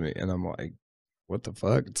calls me and I'm like, what the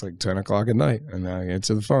fuck? It's like 10 o'clock at night. And I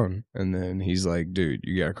answer the phone. And then he's like, dude,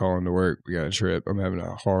 you got to call into work. We got a trip. I'm having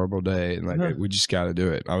a horrible day. And like, we just got to do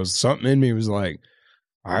it. Something in me was like,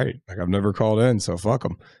 all right, like I've never called in. So fuck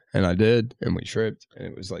them. And I did. And we tripped. And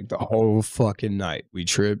it was like the whole fucking night. We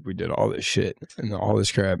tripped. We did all this shit and all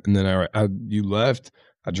this crap. And then you left.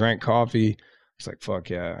 I drank coffee. It's like, fuck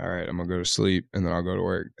yeah. All right. I'm going to go to sleep. And then I'll go to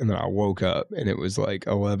work. And then I woke up and it was like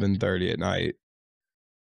 11:30 at night.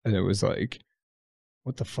 And it was like,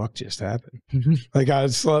 what the fuck just happened? Like I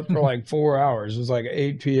slept for like 4 hours. It was like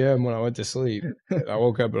 8 p.m. when I went to sleep. And I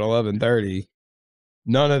woke up at 11:30.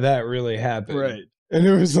 None of that really happened. Right. And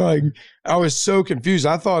it was like, I was so confused.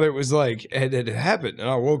 I thought it was like, it had happened. And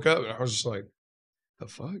I woke up and I was just like, the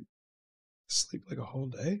fuck? Sleep like a whole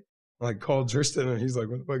day? I like called Tristan and he's like,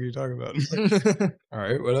 what the fuck are you talking about? All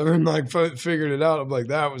right, whatever. And like figured it out. I'm like,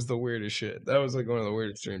 that was the weirdest shit. That was like one of the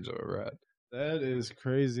weirdest dreams I've ever had. That is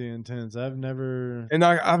crazy intense. I've never And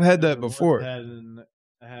I've had that never once before. had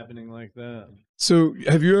a happening like that. So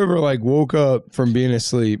have you ever like woke up from being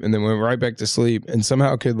asleep and then went right back to sleep and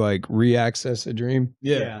somehow could like re-access a dream?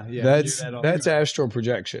 Yeah. That's astral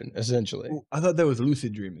projection essentially, Well, I thought that was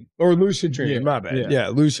lucid dreaming. or lucid dreaming. Yeah, My bad. yeah. Yeah,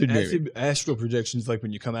 lucid dreaming. Astral projection is like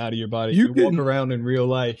when you come out of your body. You You, can- walk around in real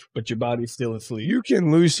life, but your body's still asleep. You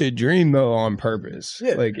can lucid dream though on purpose.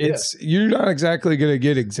 Yeah, Like yeah. you're not exactly gonna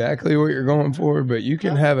get exactly what you're going for, but you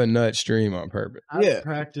can have a nuts dream on purpose. I've Yeah.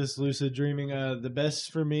 practiced lucid dreaming. The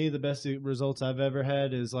best for me, the best results I've ever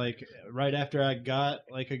had is like right after I got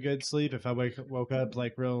like a good sleep. If I woke up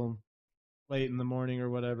like real late in the morning or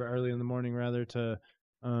whatever, early in the morning rather, to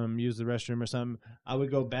use the restroom or something, I would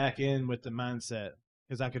go back in with the mindset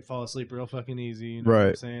because I could fall asleep real fucking easy. You know what I'm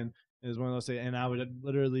Right. saying? It was one of those things, and I would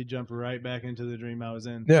literally jump right back into the dream I was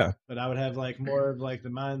in. Yeah. But I would have like more of like the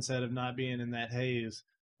mindset of not being in that haze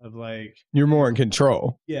of like, You're more in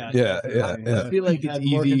control. yeah, Yeah, definitely. yeah. I feel like I it's have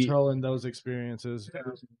more easy. control in those experiences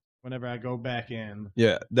whenever I go back in.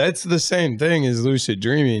 Yeah, that's the same thing as lucid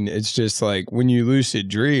dreaming. It's just like when you lucid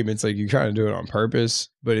dream, it's like you kind of do it on purpose,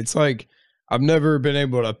 but it's like I've never been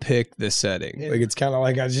able to pick the setting. Like it's kind of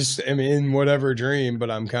like I just am in whatever dream,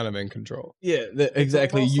 but I'm kind of in control. Yeah,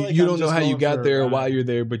 exactly. almost You, like you I'm don't know just how you going for got a there or why ride. you're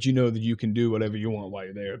there, but you know that you can do whatever you want while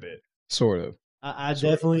you're there a bit. Sort of. I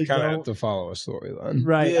definitely kind of have don't. to follow a storyline.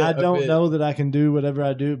 Right. Yeah, I a don't bit. know that I can do whatever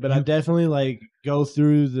I do, but I definitely like go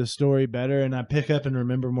through the story better and I pick up and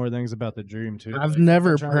remember more things about the dream too. I've Like,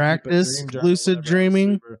 never I'm trying to keep a practiced dream journal lucid whenever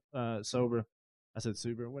I'm dreaming. sober. I said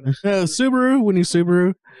super. Subaru, when you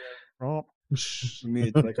Subaru. For me,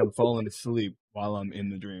 it's like I'm falling asleep while I'm in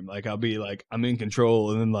the dream. Like I'll be like I'm in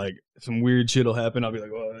control, and then like some weird shit will happen. I'll be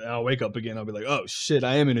like, well, I'll wake up again. I'll be like, oh shit,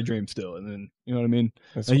 I am in a dream still. And then you know what I mean?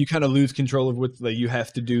 Like you kind of lose control of what like you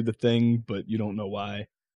have to do the thing, but you don't know why.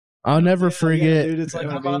 I'll never Yeah, forget. dude. It's like You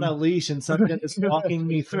know I'm what I on mean? a leash and something is walking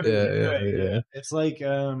me through. Yeah. It's like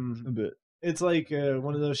A bit. it's like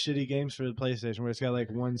one of those shitty games for the PlayStation where it's got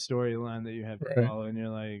like one storyline that you have to Right. follow, and you're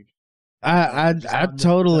like, I just on this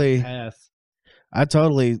totally path. I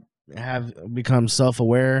totally have become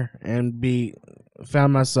self-aware and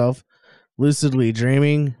found myself lucidly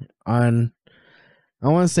dreaming on, I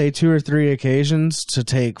want to say 2 or 3 occasions to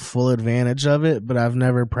take full advantage of it, but I've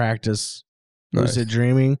never practiced lucid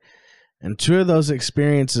dreaming. And 2 of those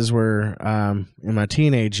experiences were in my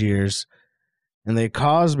teenage years, and they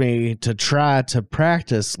caused me to try to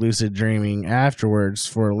practice lucid dreaming afterwards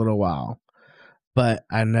for a little while, but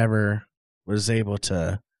I never was able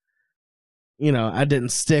to. I didn't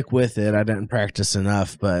stick with it. I didn't practice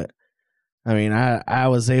enough, but I mean, I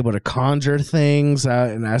was able to conjure things,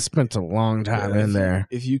 and I spent a long time in there.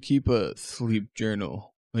 If you keep a sleep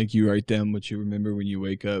journal, like you write down what you remember when you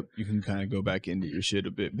wake up, you can kind of go back into your shit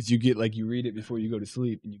a bit. But you get like you read it before you go to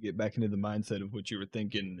sleep, and you get back into the mindset of what you were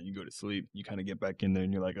thinking, and then you go to sleep. You kind of get back in there,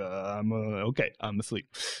 and you're like, I'm okay, I'm asleep.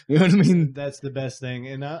 You know what I mean? That's the best thing.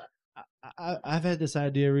 And I've had this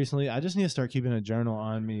idea recently. I just need to start keeping a journal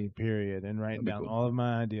on me, period, and writing That'd be down cool. all of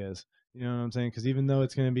my ideas. You know what I'm saying? Because even though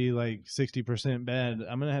it's going to be like 60% bad,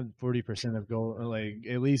 I'm going to have 40% of gold, or like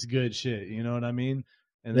at least good shit. You know what I mean?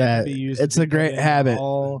 And that Yeah, can be used. it's to a great begin habit.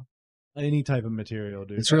 Any type of material,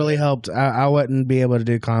 dude. It's really helped. I wouldn't be able to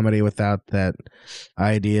do comedy without that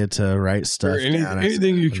idea to write Or stuff down. as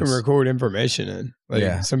anything you can happens. record information in. Like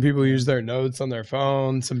Yeah. some people use their notes on their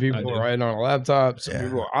phone. Some people do. write on a laptop. Some Yeah.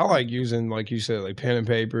 people I like using, like you said, like pen and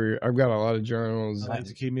paper. I've got a lot of journals. I like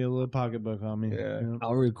to keep me a little pocketbook on me. Yeah. you know?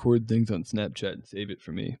 I'll record things on Snapchat and save it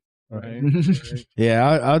for me. Right. Yeah,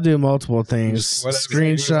 I'll do multiple things. Whatever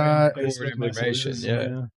Screenshot. you record information. messages,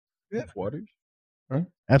 Yeah. You have water?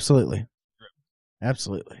 Absolutely.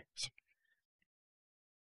 Absolutely.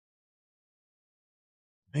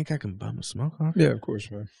 Think I can bum a smoke off? Yeah, of course,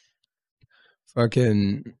 man.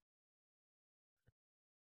 Fucking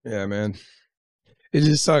yeah, man. It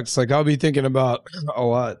just sucks. Like I'll be thinking about a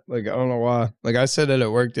lot. Like I don't know why. Like I said it at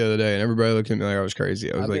work the other day, and everybody looked at me like I was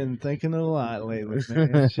crazy. I was I've like, been thinking a lot lately,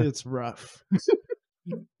 man. Shit's rough.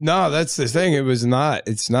 no, that's the thing. It was not.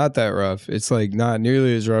 It's not that rough. It's like not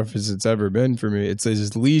nearly as rough as it's ever been for me. It's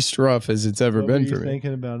as least rough as it's ever What been were you for me.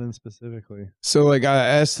 thinking about in specifically? So like I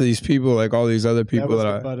asked these people, like all these other people that was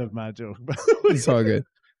that the I. butt of my joke. by the way. It's all good.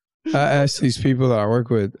 I asked these people that I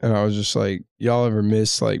work with, and I was just like, y'all ever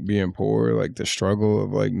miss like being poor, like the struggle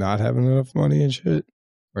of like not having enough money and shit,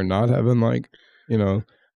 or not having like,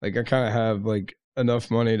 like I kind of have like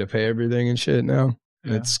enough money to pay everything and shit now.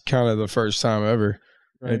 And Yeah. it's kind of the first time ever.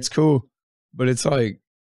 Right. It's cool, but it's like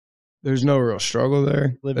there's no real struggle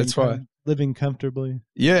there. That's why. Living comfortably.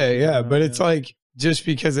 Yeah, but it's yeah. like just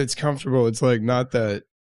because it's comfortable, it's like not that.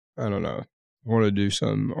 I don't know. I want to do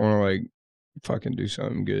something. I want to like fucking do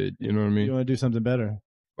something good. You know what I mean? You want to do something better.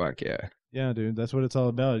 Fuck yeah. Yeah, dude. That's what it's all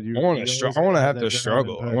about. I want to. I want to have to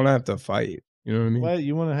struggle. I want to have to fight. You know what I mean? What?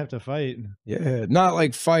 You want to have to fight? Yeah, not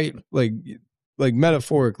like fight, like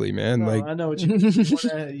metaphorically, man. No, like I know what you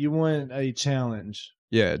mean. You want a challenge.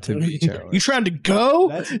 yeah, to be You challenged. trying to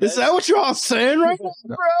go? Is that what y'all saying right now,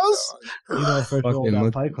 No, You know, for sure Fucking about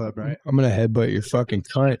look- Fight Club, right? I'm gonna headbutt your fucking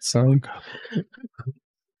cunt, son.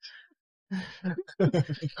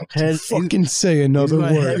 Head, Fucking say another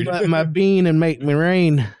word. Headbutt my bean and make me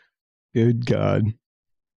rain. Good God.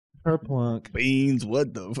 Kerplunk. Beans,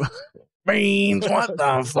 what the fuck? Beans, what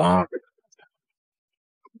the fuck?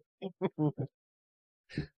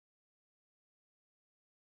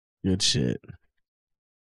 Good shit.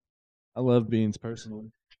 I love beans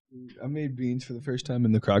personally. I made beans for the first time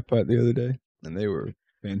in the crock pot the other day, and they were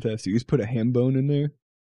fantastic. You just put a ham bone in there,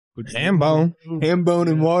 Ham bone. Ham bone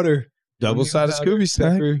and water. Double sided Powder, Scooby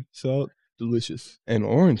snack. pepper, salt, delicious. And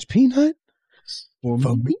orange peanut. For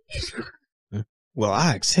me. Well,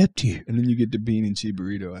 I accept you. And then you get the bean and cheese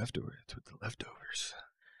burrito afterwards with the leftovers.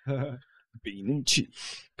 Bean and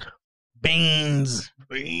cheese. Beans.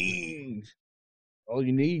 Beans. All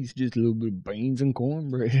you need is just a little bit of beans and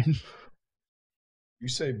cornbread. You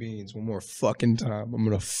say beans one more fucking time, I'm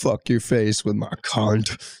gonna fuck your face with my cunt.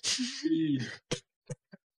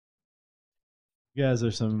 You guys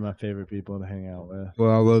are some of my favorite people to hang out with.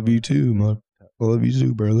 Well, I love you too, man. I love you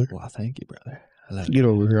too, brother. Well, thank you, brother. I love Get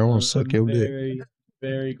over here. I want to suck your dick. Very,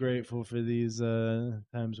 very grateful for these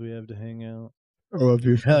times we have to hang out. I love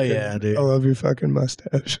your Hell fucking- yeah, dude. I love your fucking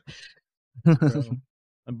mustache. Bro,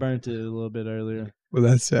 I burnt it a little bit earlier. Well,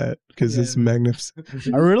 that's sad because it's Yeah. magnificent.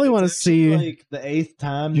 I really want to It's actually see. like the 8th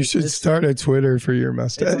time. You that should this- start a Twitter for your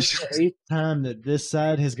It's like mustache. the 8th time that this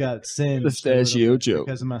side has got singed Pistachio joke.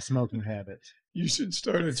 because of my smoking habits. You should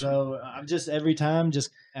start a. So I'm just every time just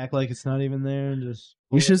act like it's not even there and just.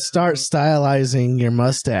 You should start stylizing your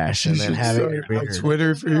mustache and You then should having start your a beard.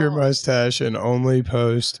 Twitter for your mustache and only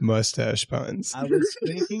post mustache puns. I was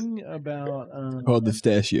thinking about Called the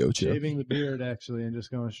Stachio joke. shaving the beard actually and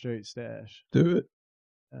just going straight stash. Do it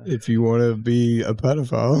Uh, if you want to be a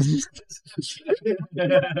pedophile.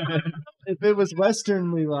 If it was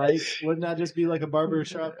westernly like, wouldn't that just be like a barber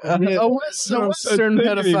shop? A Western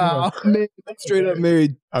pedophile. Straight up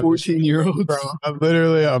married I'm 14-year-olds. I'm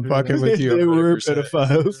literally, I'm fucking with you. They were 100%.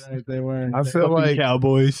 pedophiles. Right, they weren't. I feel Fucking like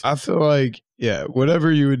cowboys. I feel like yeah,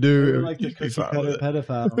 whatever you would They do, were like the you'd be cookie fine cutter with it.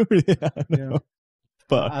 pedophile. Yeah, I Yeah. know.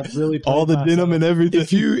 Fuck. I've really All the played denim myself. and everything.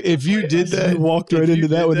 If you did that, You walked if right you into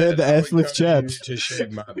that did with the I would ass lift come to you chaps. to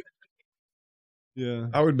shave my- Yeah.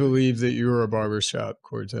 I would believe that you were a barbershop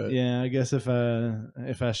quartet. Yeah, I guess if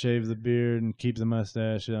I shave the beard and keep the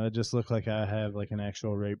mustache, I just look like I have like an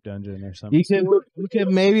actual rape dungeon or something. You could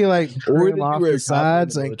maybe like Or trim that you off wear a the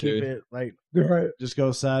sides copper in the and keep military. it like. Right. Just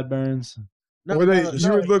go sideburns. Or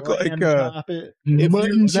you would look like chop it. if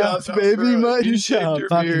Mutton you chops, no, baby, bro, if mutton you shaved chops. your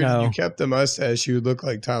Fuck beard, no. you kept the mustache, you would look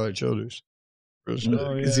like Tyler Childers. Oh,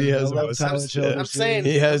 Because yeah. he has I a love Tyler mustache. Childers. Yeah. I'm saying.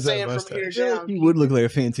 He has I'm that saying from here mustache. down. He would look like a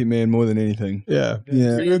fancy man more than anything. Yeah.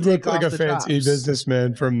 Yeah. You would look Take like off a the fancy chops.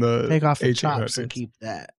 businessman from the Take off the chops 1800s. and keep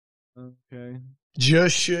that. Okay.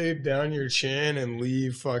 Just shave down your chin and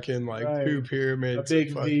leave fucking like Right. 2 A pyramids. big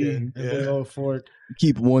of V, fucking, a big old fork.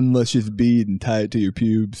 Keep one luscious bead and tie it to your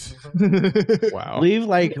pubes. Wow. Leave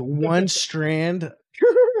like one strand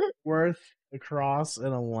worth across in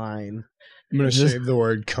a line. I'm gonna shave the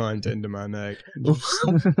word cunt into my neck. Just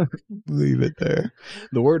leave it there.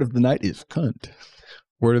 The word of the night is cunt.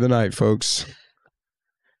 Word of the night, folks.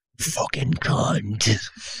 Fucking cunt.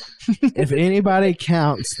 If anybody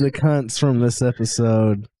counts the cunts from this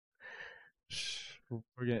episode,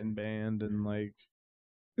 We're getting banned and like.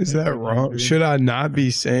 Is that wrong? Should I not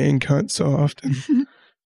be saying cunt so often?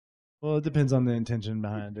 Well, it depends on the intention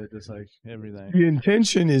behind it. Just like everything. The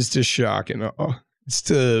intention is to shock and awe. It's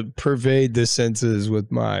to pervade the senses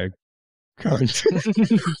with my cunt.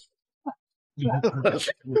 that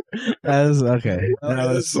was okay. That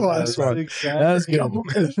was the last one. That was good.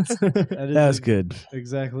 That was good.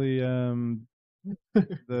 Exactly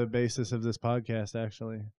the basis of this podcast,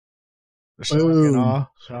 actually. Fucking awe.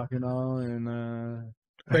 Shock and awe, and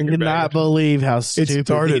I cannot believe how stupid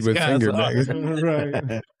started these with guys finger are.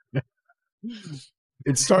 banging.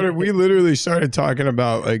 It started. We literally started talking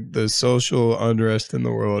about like the social unrest in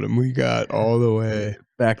the world, and we got all the way.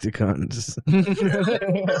 Back to cunts.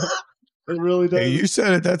 it really does. Hey, you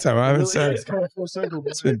said it that time. I haven't said It's it. coming full circle.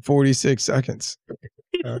 It's been 46 seconds.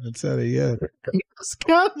 I haven't said it yet.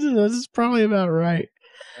 This is probably about right.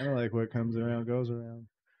 I like what comes around goes around.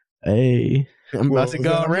 Hey, I'm Well, about to then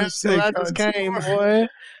go I'm gonna around say till I just cunts came, more. boy.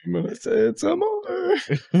 I'm gonna say it some more.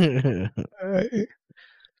 Hey,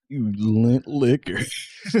 You lint liquor.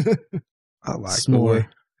 I like the S'more. way.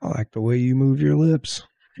 I like the way you move your lips.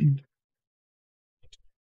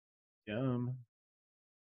 Yum.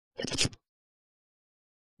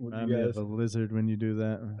 What Remind me of a lizard when you do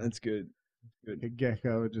that. That's good. Like a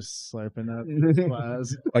gecko just slurping up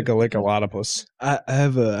flies. Like a lickalotopus. I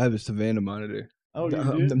have a Savannah monitor. Oh, you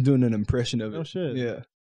I'm, do? I'm doing an impression of it. Oh, shit. Yeah.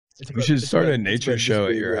 You should start a nature show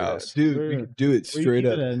at your house. Dude, we Where- could do it Where you straight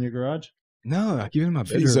keep up. it at, in your garage? No, I keep it in my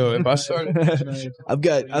bedroom. So if I start, I've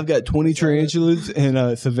got 20 tarantulas and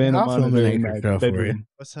a Savannah I'll film monitor an in anchor my show for you. bedroom.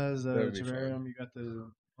 What size That would be terrarium? You got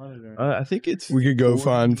the Monitor. I think it's We could go 40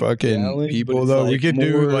 find fucking gallon, people but it's, though. like, We could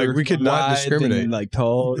do like more we could not wide discriminate. and, like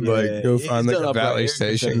tall. We could, like Yeah, go it's find like done a up by Valley Eric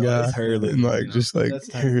Station instead of, guy like, Hurley, and like you know? just like That's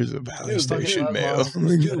tight. here's a Valley Dude, Station fucking male. love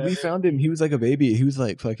Dude, we found him. He was like a baby. He was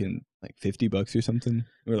like fucking like $50 or something.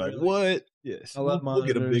 We're like, Really? what? Yes, I love we'll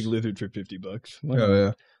get a big monitors. lizard for $50. Why Oh not?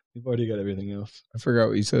 yeah, We've already got everything else. I forgot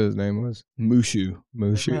what you said his name was. Mushu.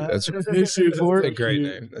 Mushu. That's Mushu that's a for great you.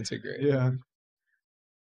 name. That's a great. Yeah. name.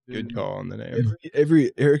 Good call on the name.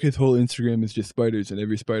 Every Erica's whole Instagram is just spiders, and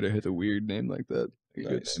every spider has a weird name like that. A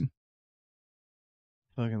good Nice. name.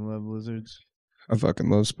 Fucking love lizards. I fucking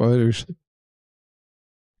love spiders.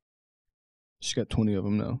 She's got 20 of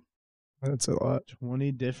them now. That's a lot.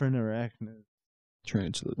 20 different arachnids.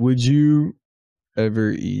 Tarantulas. Would you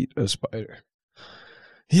ever eat a spider?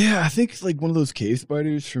 Yeah, I think it's like one of those cave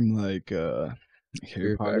spiders from like Harry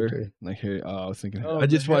Fear Potter. Factor. Like Harry. Oh, I was thinking. Oh, I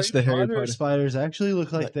just watched the Harry Potter. spiders actually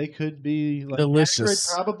look like they could be like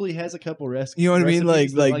Delicious. Hagrid probably has a couple recipes. You know what I mean?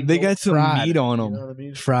 Like they got some fried. meat on You them. know what I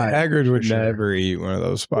mean? Fried. Hagrid would for sure. never eat one of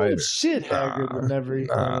those Oh, spiders. shit, Hagrid would never eat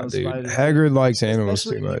one Nah, of those dude. spiders. Hagrid likes animals too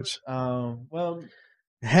Especially- much. Well,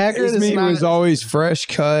 Hagrid His is meat not, was always fresh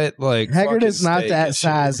cut. Like Hagrid fucking is not steak that and shit.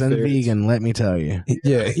 size and There it is. vegan. Let me tell you.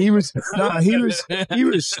 Yeah, he was. He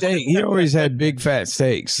was steak. He always had big fat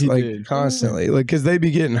steaks, He like did. constantly, like because they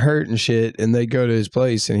be getting hurt and shit, and they go to his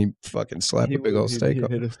place and he fucking slap a big old steak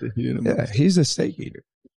on. Yeah, he's a steak eater.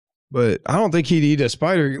 But I don't think he'd eat a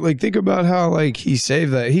spider. Like think about how like he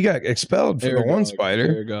saved that. He got expelled for the one spider,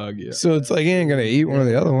 Aragog, yeah. so it's like he ain't gonna eat one of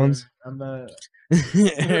the other ones. I'm not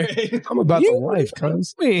I'm about the life,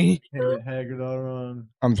 cuz. Hagrid all wrong.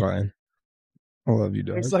 I'm fine. I love you,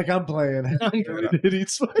 dog. It's like I'm playing. Hagrid did eat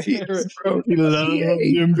spiders. He loved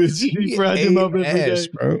him, bitch. He fried him up every ass,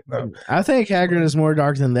 day. bro. No. I think Hagrid is more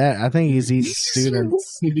dark than that. I think he's eating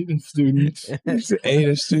students. He eating students. He's ate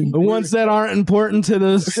a student. The ones that aren't important to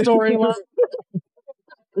the storyline.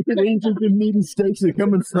 Ancient meat steaks are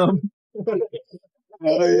coming from.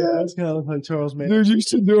 Oh yeah, it's gonna look like Charles Manson. Dude, you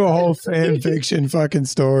should do a whole fan fiction fucking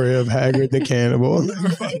story of Hagrid the cannibal.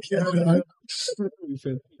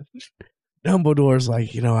 Dumbledore's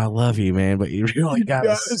like, I love you, man, but you really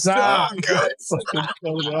gotta stop.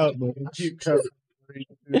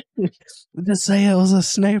 Just say it was a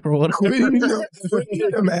Snape or whatever. We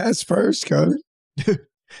need him ass first, cuz.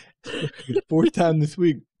 Fourth time this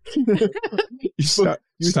week. Stop,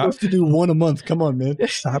 You're stop, supposed to do one a month. Come on, man.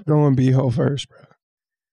 stop going beehole first, bro.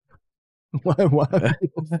 Why?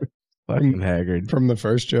 Fucking Hagrid. From the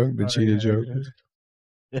first joke, the cheetah joke.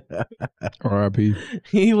 R.I.P.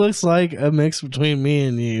 He looks like a mix between me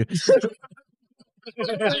and you.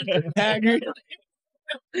 Hagrid.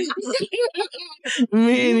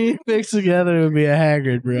 Me and you mixed together would be a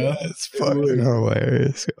Hagrid, bro. That's fucking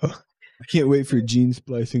hilarious. I can't wait for gene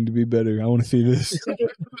splicing to be better. I want to see this.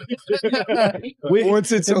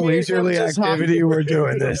 Once it's a leisurely activity, we're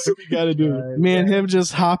doing this. We gotta do it. Me and him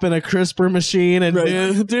just hop in a CRISPR machine and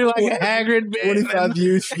Right. do like a Hagrid bit. 25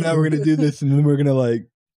 years from now, we're gonna do this, and then we're gonna like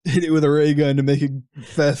hit it with a ray gun to make it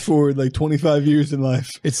fast forward like 25 years in life.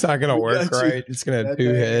 It's not gonna work got you. right. It's gonna have That two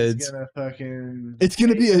thing is heads. gonna fucking. It's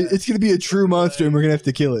gonna be a true monster, and we're gonna have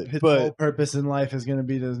to kill it. His whole But purpose in life is gonna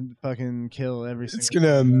be to fucking kill every single. It's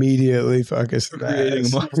gonna immediately fuck us in the creating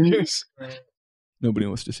ass. monsters. Nobody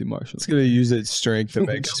wants to see Marshall. It's gonna use its strength to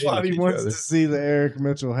make Nobody each wants other. to see the Eric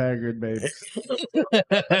Mitchell Hagrid baby.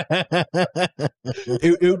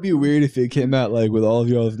 It would be weird if it came out like with all of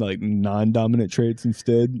y'all's like non-dominant traits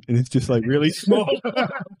instead, and it's just like really small.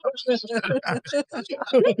 That's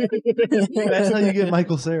how you get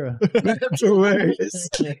Michael Cera. That's hilarious.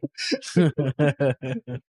 Looking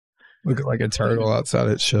like a turtle outside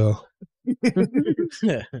its shell.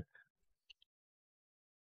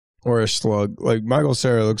 Or a slug. Like Michael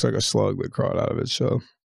Cera looks like a slug that crawled out of its shell.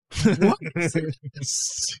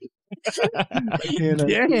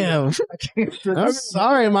 Damn. I'm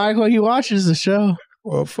sorry, Michael. He watches the show.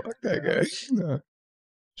 Well, fuck that guy. No.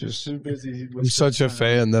 Just Too busy. I'm such a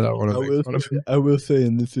fan that I want I to will, make fun of him. I will say,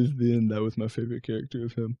 and this is the end. That was my favorite character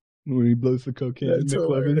of him when he blows the cocaine in That's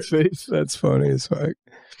McLevin's face. That's funny as fuck.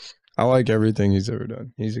 I like everything he's ever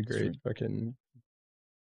done. He's a great fucking.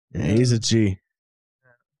 Yeah, he's a G.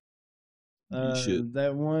 Shit.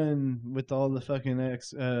 That one with all the fucking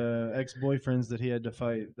ex boyfriends that he had to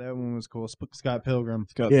fight. That one was cool. Scott Pilgrim.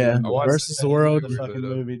 Yeah. I watched Versus the world. The fucking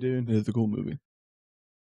movie, dude. It's a cool movie.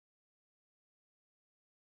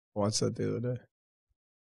 Watched that the other day.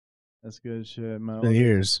 That's good shit. My The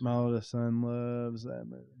years. oldest son loves that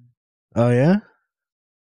movie. Oh, yeah?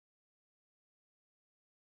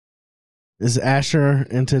 Is Asher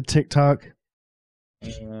into TikTok?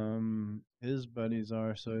 his buddies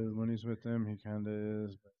are, so when he's with them, he kind of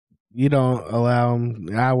is. You don't allow him.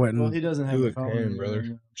 I wouldn't. Well, he doesn't have Do a it, phone. can, brother.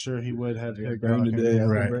 I'm sure he would have I got picked brain talking. today. I've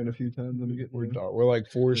Right. been brain a few times. I'm getting We're dark. We're like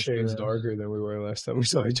 4 Just, shades darker than we were last time we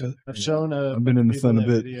saw each other. I've shown I've been in the people sun a that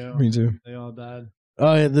bit. Video. Me too. They all died.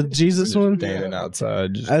 Oh yeah, the Jesus one. Standing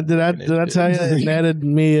outside. Just Did I tell you it netted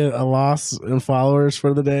me a loss in followers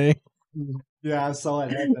for the day? Yeah, I saw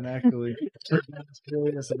it happen actually. I was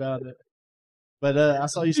curious about it. But I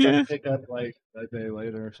saw you start to pick up like a day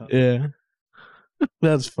later or something. Yeah,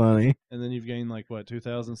 that's funny. And then you've gained like what,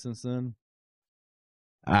 2,000 since then?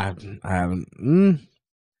 I haven't. I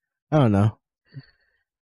don't know.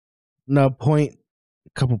 No point.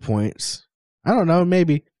 Couple points. I don't know.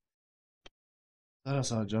 Maybe. I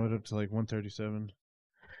saw it jump up to like 137.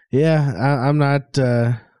 Yeah, I'm not.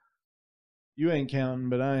 You ain't counting,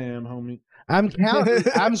 but I am, homie. I'm counting.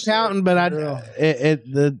 I'm counting, but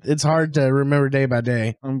it's hard to remember day by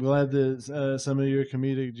day. I'm glad that some of your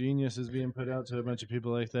comedic genius is being put out to a bunch of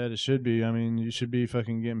people like that. It should be. I mean, you should be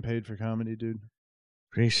fucking getting paid for comedy, dude.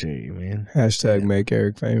 Appreciate you, man. Hashtag make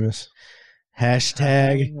Eric famous.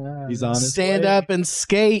 Hashtag He's on his stand way. up and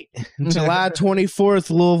skate. July 24th,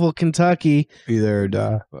 Louisville, Kentucky. Be there or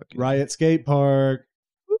die. Riot Skate Park.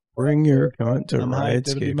 Bring your cunt to I'm hyped. Riot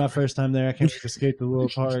It'll be Skate. my first time there. I can't wait to skate the little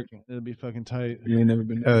park. It'll be fucking tight. You ain't never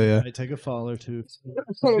been. Oh yeah. I take a fall or two.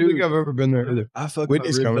 I don't think I've ever been there either. I fucking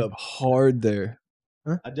Whitney's ripped coming. up hard there.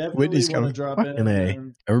 I definitely Whitney's want coming. to drop Fucking in. A.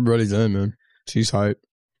 man. Everybody's in, man. She's hyped.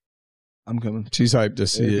 I'm coming. She's hyped to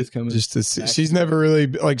see Eric it. is coming. Just to see. She's never really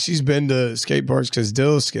like. She's been to skate parks because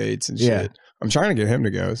Dill skates and shit. Yeah. I'm trying to get him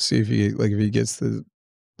to go. See if he gets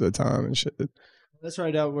the time and shit. That's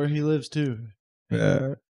right out where he lives too.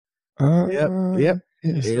 Yeah. Yep.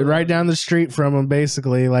 Right down the street from him,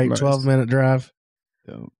 basically, like Nice. 12-minute drive.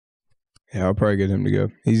 Yeah, I'll probably get him to go.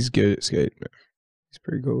 He's good at skating. Man. He's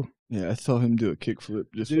pretty cool. Yeah, I saw him do a kickflip.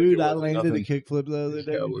 Just Dude, like I it was landed a nothing. kickflip the other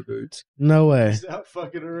day. Cowboy boots. No way. Just out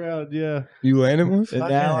fucking around, yeah. You landed one? And Fucking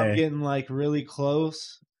now A. I'm getting like really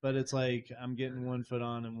close, but it's like I'm getting 1 foot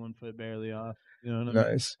on and 1 foot barely off. You know what I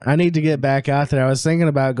mean? Nice. I need to get back out there. I was thinking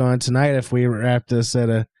about going tonight if we wrap this at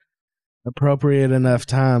a appropriate enough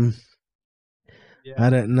time. Yeah.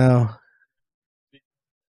 I didn't know.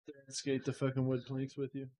 Skate the fucking wood planks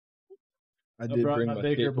with you. I I did brought bring my my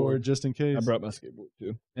Baker board skateboard. just in case. I brought my skateboard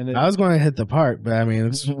too. and it, I was going to hit the park, but I mean,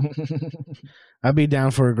 it's, I'd be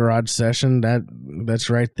down for a garage session. That's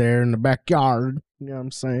right there in the backyard. You know what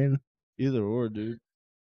I'm saying? either or, dude.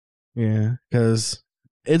 Yeah, because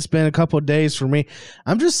it's been a couple of days for me.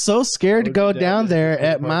 I'm just so scared to Would go you down down to there skate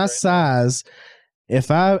at park my right now? size.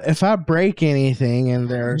 If I break anything and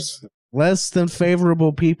there's less than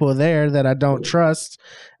favorable people there that I don't trust,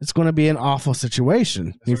 it's going to be an awful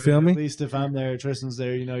situation. You feel At me? least if I'm there, Tristan's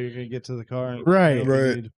there, you know you're gonna get to the car. And Right.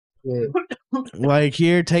 Right. Like,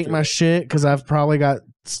 here, take my shit because I've probably got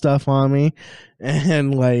stuff on me,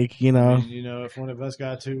 and like, you I know, mean, you know, if one of us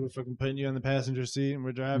got to, we're fucking putting you on the passenger seat and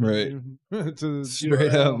we're driving Right. you to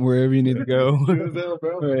Straight up, wherever you need to go.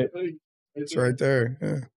 Right. It's right there.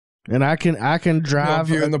 Yeah. and I can drive. Drop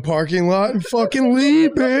you in the parking lot and fucking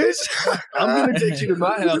leave, bitch. I'm gonna take you to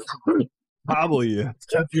my house. Hobble you.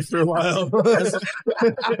 Kept you for a while. Go in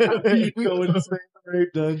the same rape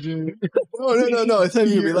dungeon. No. It's not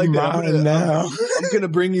even gonna be like that. Mine now. I'm gonna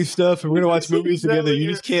bring you stuff, and we're gonna watch movies together. You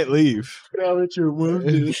just can't leave. Now that you're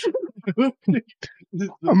wounded. I'm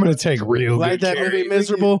gonna take real like good that care. movie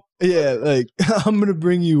Miserable. Yeah, like I'm gonna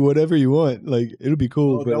bring you whatever you want. Like it'll be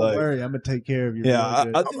cool, Oh, but don't like. worry, I'm gonna take care of you. Yeah,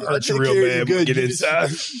 real good. I Touch take real care of you bad when we good. get You inside.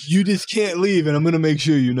 you just can't leave, and I'm gonna make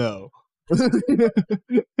sure you know.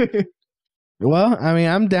 Well, I mean,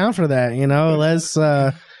 I'm down for that. You know, let's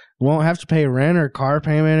won't have to pay rent or car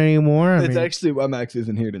payment anymore. I That's mean, actually why Max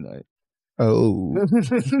isn't here tonight. Oh.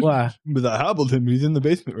 why? But I hobbled him. He's in the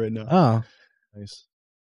basement right now. Oh, Nice.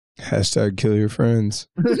 Hashtag kill your friends.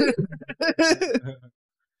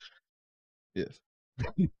 Yes.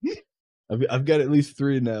 I've got at least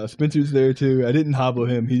 3 now. Spencer's there too. I didn't hobble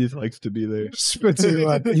him. He just likes to be there.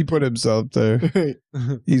 Spencer, he put himself there.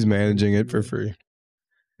 He's managing it for free.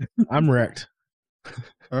 I'm wrecked.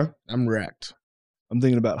 Huh? I'm wrecked. I'm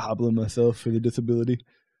thinking about hobbling myself for the disability.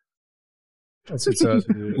 That's what's up.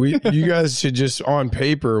 You guys should just on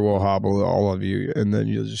paper we'll hobble all of you, and then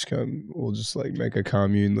you'll just come. We'll just like make a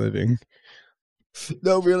commune living.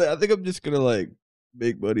 No, really. I think I'm just gonna like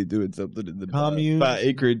make money doing something in the Communes- buy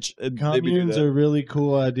acreage. And maybe do Communes that. are really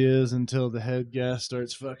cool ideas until the head gas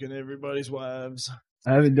starts fucking everybody's wives.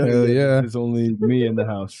 I haven't done Hell it. Yet. yeah. It's only me in the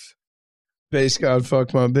house. Base God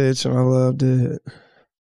fucked my bitch, and I loved it.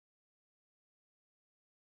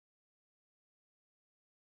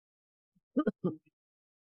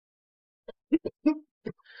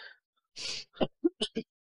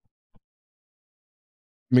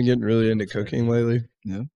 Been getting really into cooking lately.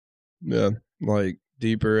 Yeah. Yeah, like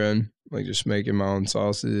deeper in, like just making my own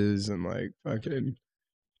sauces and like fucking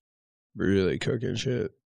really cooking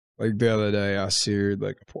shit. Like the other day, I seared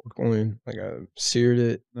like a pork loin. Like I seared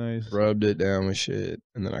it, Nice. rubbed it down with shit,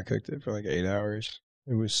 and then I cooked it for like 8 hours.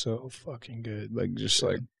 It was so fucking good. Like just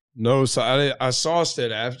like no sauce. I sauced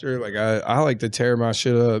it after. Like I like to tear my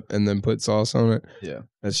shit up and then put sauce on it. Yeah.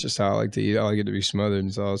 That's just how I like to eat. I like it to be smothered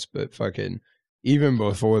in sauce. But fucking even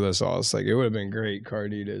before the sauce, like it would have been great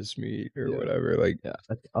carnitas meat or Yeah. whatever. Like Yeah.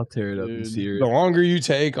 I'll tear it up and Dude. sear the it. longer you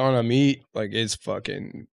take on a meat, like it's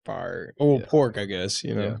fucking fire. Well, Yeah. pork, I guess,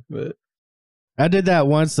 you know. Yeah. But I did that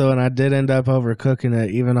once though, and I did end up overcooking it,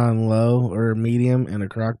 even on low or medium in a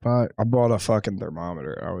crock pot. I bought a fucking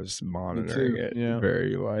thermometer. I was monitoring too. it Yeah.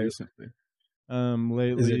 very light. Recently.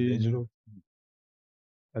 Lately, Is it digital?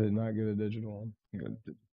 I did not get a digital one.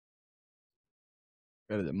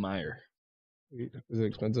 Got it at Meyer. Is it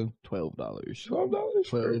expensive? $12. $12.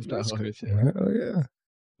 $12. Hell yeah.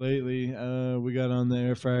 lately, we got on the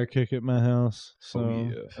air fryer kick at my house, so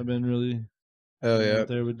yeah. I've been really Hell yeah. out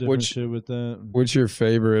there with different Which- shit with that. What's your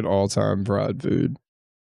favorite all-time fried food?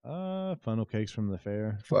 Funnel cakes from the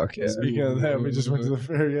fair. Fuck yeah. Speaking of that, we just went to the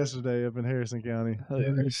fair yesterday up in Harrison County.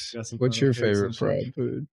 Nice. Got some What's funnel your cakes and favorite shit. fried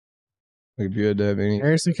food? Like if you had to have any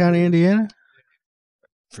Harrison County, Indiana.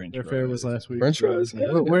 French Their fair was last week. French fries? Yeah.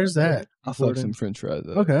 Where's that? I fuck some French fries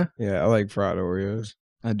up. Okay. Yeah, I like fried Oreos.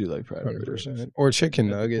 I do like fried 100%. Or chicken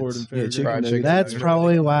nuggets. Ford and Yeah, Fairgrounds. chicken Fried nuggets. chicken That's nuggets.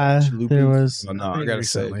 probably why Chalupas. there was. Oh, no, I gotta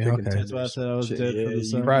say, recently. chicken Okay. tenders. That's why I said I was Shit, dead yeah, for the you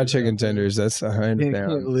summer. Fried chicken tenders. That's the hand Can't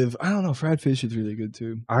down. live. I don't know. Fried fish is really good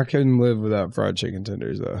too. I couldn't live without fried chicken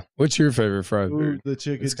tenders though. What's your favorite fried Ooh, food? the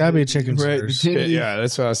chicken. It's gotta be chicken Right, tenders. the Yeah,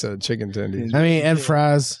 that's what I said. Chicken tenders. I mean, and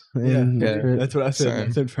fries. And Yeah. That's what I said. Same.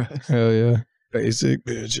 I said fries. Hell yeah. Basic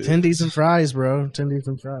bitches. tendies and fries, bro. Tendies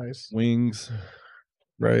and fries. wings.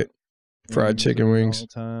 Right. Fried chicken wings. all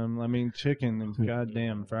the time. I mean, chicken and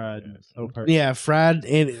goddamn fried. So perfect. Yeah,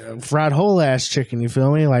 fried whole ass chicken. You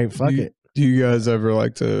feel me? Like fuck Do- it. Do you guys ever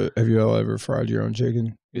like to? Have you all ever fried your own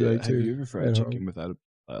chicken? You like Have to? you ever fried at chicken home? without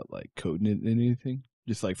like coating it in anything?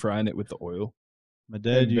 Just like frying it with the oil. My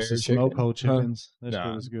dad And used to bear smoke chicken? whole Huh? chickens. That Nah.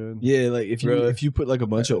 shit was good. Yeah, like if you Really? if you put like a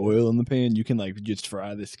bunch of oil in the pan, you can like just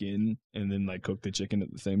fry the skin and then like cook the chicken at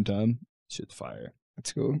the same time. Shit's fire.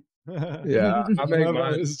 That's cool. Yeah, I make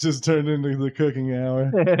mine. It's just turned into the cooking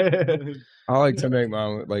hour. I like to make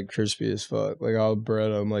mine like crispy as fuck. Like I'll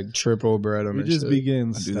bread them, like triple bread them. It just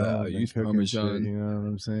begins. I do that. I use Parmesan. You know what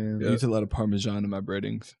I'm saying? I use a lot of Parmesan in my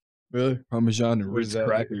breadings. Really? Parmesan and What Ritz does that do?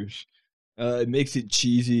 crackers. It makes it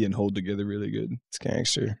cheesy and hold together really good. It's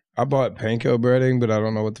gangster. I bought panko breading, but I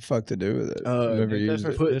don't know what the fuck to do with it. I've never Ain't that used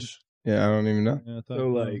for it. fish? Yeah, I don't even know. Yeah, I thought So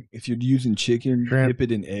like if you're using chicken, Shrimp. dip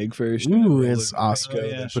it in egg first. Ooh, and roll it's it in awesome. Mexico, Oh,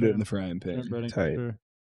 yeah, then put it in shrimp. the frying pan. shrimp breading for Tight. sure.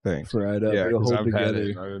 Thanks. Fry it up. Yeah, It'll because hold I've had together.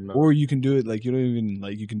 it. I didn't know. Or you can do it like you don't even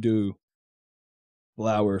like you can do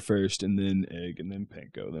flour first and then egg and then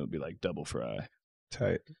panko. Then it'll be like double fry.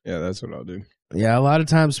 Tight. Yeah, that's what I'll do. Yeah, a lot of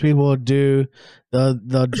times people will do they'll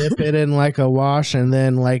dip it in like a wash and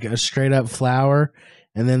then like a straight up flour,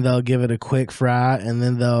 and then they'll give it a quick fry, and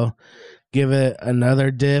then they'll give it another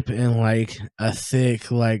dip in like a thick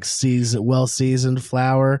like well seasoned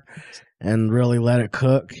flour, and really let it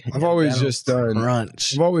cook. I've always That'll just done.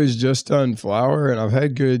 crunch. I've always just done flour, and I've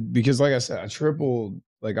had good because, like I said, I'll triple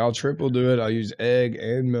do it. I'll use egg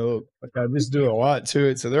and milk. Like I just do a lot to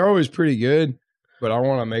it, so they're always pretty good. But I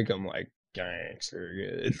want to make them like gangster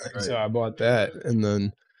good. Right. So I bought that, and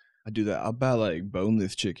then I do that. I'll buy like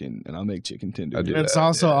boneless chicken and I'll make chicken tenders. I do It's that,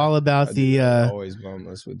 also yeah. all about I do the. that. Always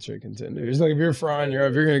boneless with chicken tenders. Like if you're frying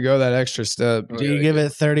if you're gonna go that extra step, Do you give it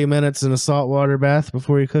 30 minutes in a saltwater bath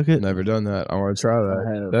before you cook it? Never done that. I want to try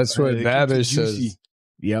that. That's what It keeps it Babish juicy. says.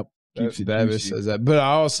 Yep. Keeps it Babish juicy. says that. But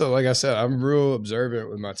I also, like I said, I'm real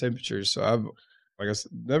observant with my temperatures. So I've, like I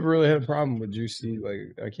said, never really had a problem with juicy.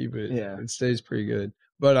 Like I keep it, it stays pretty good.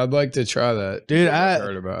 But I'd like to try that. Dude, I've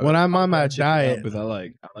heard about when it. I'm on my Chicken diet, up, but I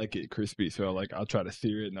like it crispy, so I'll try to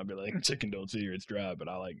sear it, and I'll be like, chicken don't sear, it's dry, but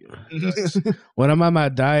I like it. when I'm on my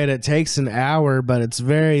diet, it takes an hour, but it's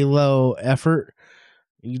very low effort.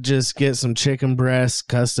 You just get some chicken breast,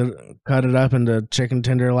 cut it up into chicken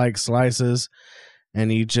tender like slices,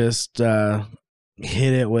 and you just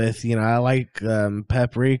hit it with, I like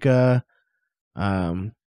paprika,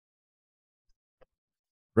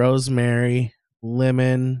 rosemary,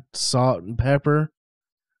 lemon, salt, and pepper.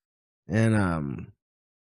 And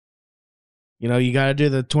you got to do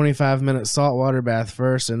the 25-minute saltwater bath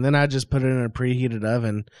first, and then I just put it in a preheated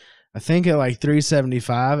oven I think at like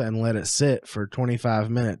 375 and let it sit for 25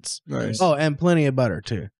 minutes. Nice. Oh, and plenty of butter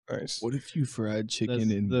too. Nice. What if you fried chicken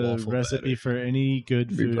That's in the waffle recipe batter? for any good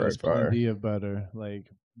Be food bright is fire. plenty of butter, like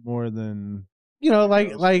more than You know,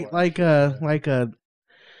 like a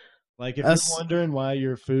like if Us- you're wondering why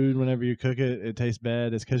your food, whenever you cook it, it tastes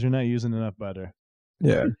bad, it's because you're not using enough butter.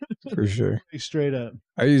 Yeah, for sure. Like, straight up.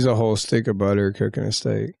 I use a whole stick of butter cooking a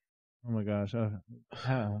steak. Oh my gosh.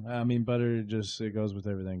 How? I mean, butter just it goes with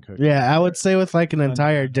everything cooking. Yeah, I would say with like an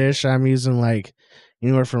entire dish, I'm using like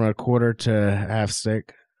anywhere from a quarter to a half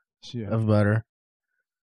stick Yeah. of butter.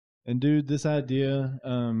 And dude, this idea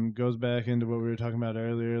goes back into what we were talking about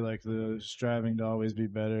earlier, like the striving to always be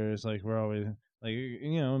better. It's like we're always like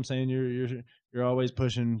you know what I'm saying you're always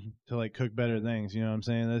pushing to like cook better things, you know what I'm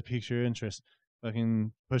saying? That piques your interest.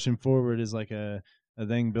 Fucking pushing forward is like a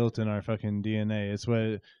thing built in our fucking DNA. It's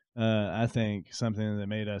what I think something that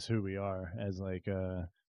made us who we are as like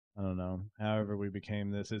I don't know, however we became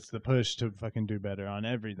this. It's the push to fucking do better on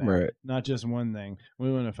everything. Right. Not just one thing.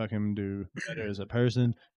 We want to fucking do better as a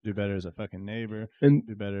person, do better as a fucking neighbor, And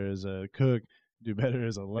do better as a cook, do better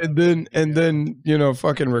as a lover. and then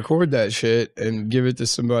fucking record that shit and give it to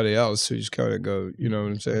somebody else who's kind of go, you know what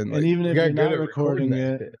I'm saying? And even you if got you're good not at recording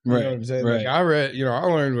that it, shit, you know what I'm saying? Like right. I read, I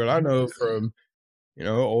learned what I know from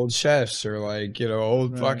old chefs or like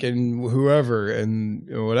old Right. fucking whoever and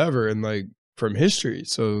whatever and like from history.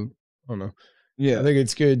 So I don't know. Yeah. I think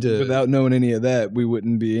it's good to Without knowing any of that, we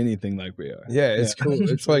wouldn't be anything like we are. Yeah, it's cool.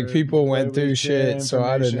 It's like Sure. people The went way through we share shit, so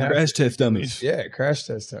I didn't have Crash test dummies. Yeah, crash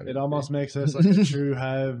test on it almost makes us like a true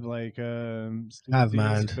hive like Hive species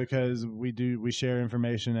mind. because we share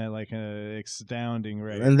information at like an astounding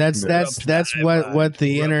rate. And that's what the Corrupt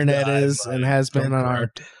internet hive is and mind. has been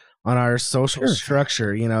on our social Sure.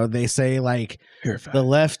 structure. They say like Purified. the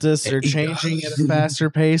leftists are Eat changing at us. a faster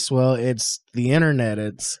pace. Well, it's the internet.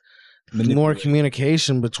 It's more Manipulate.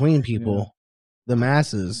 communication between people, the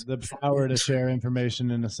masses. The power to share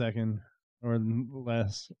information in a second or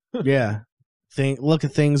less. Yeah. Look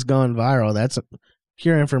at things going viral. That's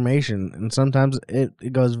pure information. And sometimes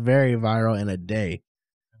it goes very viral in a day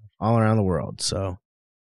all around the world. So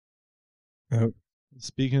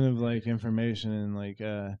Speaking of like information and like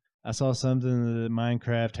I saw something that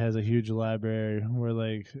Minecraft has a huge library where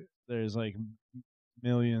like there's like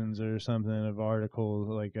millions or something of articles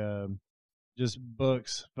like just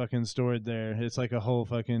books fucking stored there. It's like a whole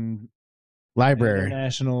fucking library.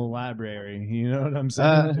 international library. You know what I'm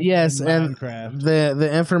saying? Yes, In and Minecraft.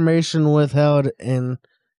 the information withheld in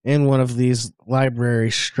one of these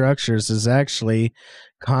library structures is actually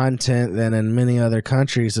content that in many other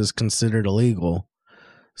countries is considered illegal.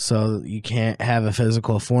 So you can't have a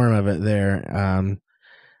physical form of it there.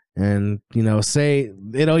 And say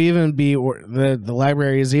it'll even be the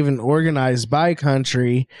library is even organized by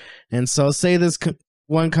country, and so say this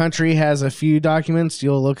one country has a few documents,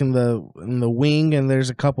 you'll look in the wing and there's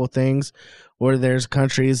a couple things, or there's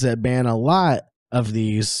countries that ban a lot of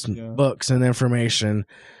these books and information.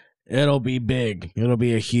 It'll be big. It'll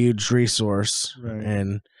be a huge resource, Right.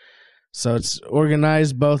 and so it's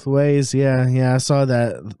organized both ways. Yeah, I saw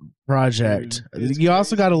that project. Dude, it's You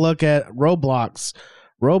also crazy. got to look at Roblox.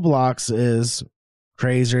 Roblox is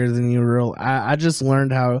crazier than you real. I just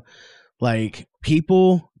learned how like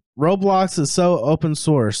Roblox is so open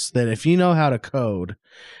source that if you know how to code,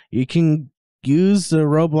 you can use the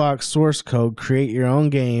Roblox source code, create your own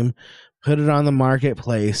game, put it on the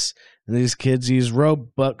marketplace, and these kids use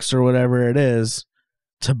Robux or whatever it is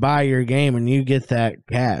to buy your game, and you get that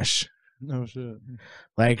cash. No shit.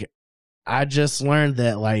 Like, I just learned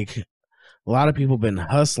that like a lot of people been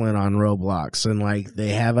hustling on Roblox, and like they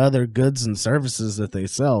have other goods and services that they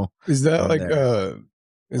sell. Is that on like there.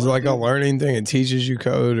 is it like a learning thing? It teaches you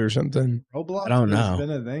code or something? Roblox I don't know. has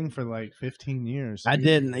been a thing for like 15 years. I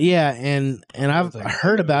didn't, yeah, and I've It's like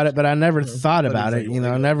heard about it, but I never thought But about it's it. like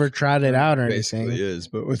Legos. Never tried it out or Basically anything. is,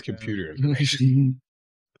 but with computer information.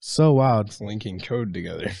 So wild. It's linking code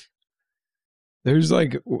together. There's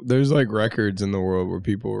like records in the world where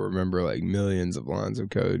people remember like millions of lines of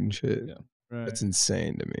code and shit. Yeah. Right. That's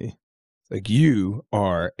insane to me. Like, you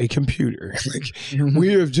are a computer. Like,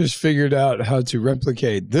 we have just figured out how to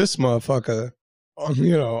replicate this motherfucker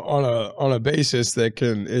on a basis that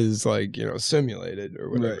is like, simulated or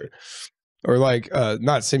whatever. Right. Or like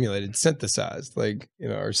not simulated, synthesized, like,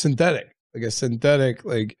 or synthetic. Like a synthetic,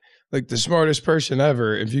 like the smartest person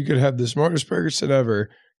ever. If you could have the smartest person ever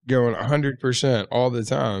going 100% all the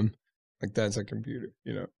time, like, that's a computer.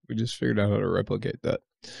 We just figured out how to replicate that.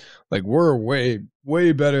 Like, we're way,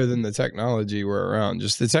 way better than the technology we're around.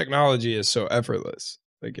 Just the technology is so effortless.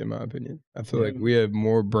 Like in my opinion, I feel like we have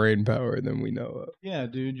more brain power than we know of. Yeah,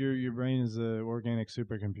 dude, your brain is an organic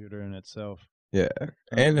supercomputer in itself. Yeah,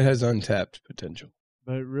 and it has untapped potential.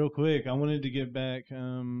 But real quick, I wanted to get back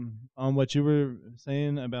on what you were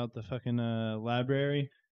saying about the fucking library.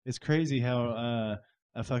 It's crazy how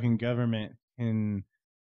a fucking government can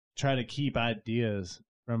try to keep ideas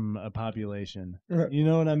from a population. You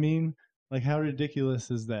know what I mean? Like, how ridiculous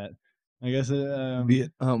is that? I guess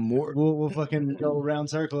more. we'll fucking go round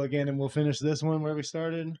circle again, and we'll finish this one where we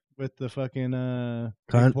started with the fucking Cunt.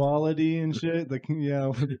 equality and shit. With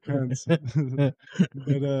the cunts.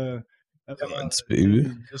 But Cunts, baby.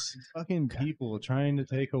 just fucking people trying to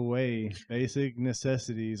take away basic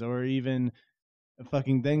necessities, or even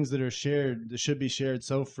fucking things that are shared that should be shared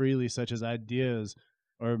so freely, such as ideas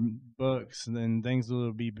or books, and then things that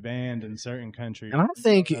will be banned in certain countries. And I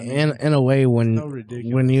think in a way so when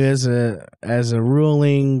ridiculous. you as a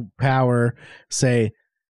ruling power say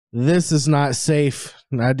this is not safe,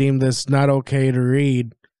 I deem this not okay to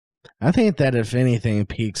read, I think that if anything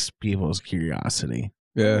piques people's curiosity.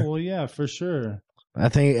 Yeah, Well, yeah, for sure. I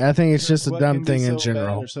think it's just a What dumb can be thing in so bad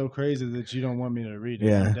general. or so crazy that you don't want me to read it.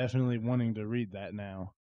 Yeah. I'm definitely wanting to read that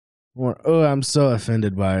now. Or, oh, I'm so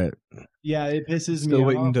offended by it. Yeah, it pisses Still me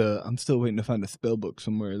waiting off. to. I'm still waiting to find a spell book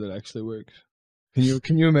somewhere that actually works.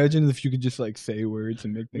 Can you imagine if you could just like say words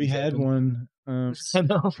and make things We had happen? one. I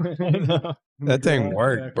know. That thing Yeah,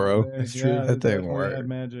 worked, back bro. in the day. That's true. Yeah, That it thing definitely worked. had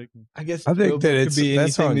magic. I guess I think that it it's could be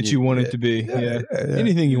that's anything on that you want Yeah, it to be. Yeah. yeah.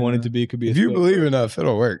 Anything you want Yeah. it to be could be. If a you spell believe book. enough,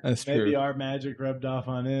 it'll work. That's Maybe true. our magic rubbed off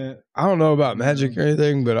on it. I don't know about magic or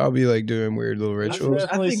anything, but I'll be like doing weird little rituals.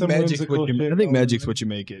 Definitely I think some magic's whimsical what you. shit I think going magic's on. what you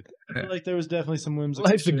make it. I feel like there was definitely some whimsical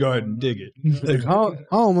Life's a shit garden. going Dig on. it. Like,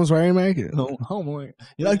 almost ready to make it. Homework.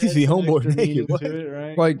 You It like to had see some homework extra naked? meaning What? to it,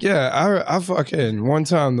 right? Like, yeah, I fucking one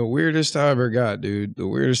time the weirdest I ever got, dude. The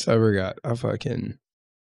weirdest I ever got. I fucking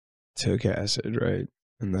took acid, right?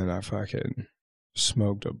 And then I fucking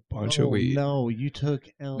smoked a bunch of weed. No, you took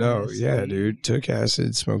LSD. No, yeah, dude. Took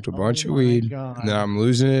acid, smoked a bunch of my weed. God. And then I'm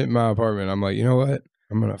losing it in my apartment. I'm like, you know what?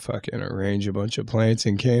 I'm gonna fucking arrange a bunch of plants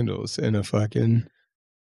and candles in a fucking,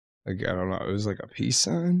 like, I don't know. It was like a peace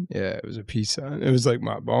sign. Yeah, it was a peace sign. It was like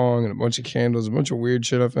my bong and a bunch of candles, a bunch of weird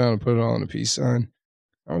shit I found and put it all in a peace sign.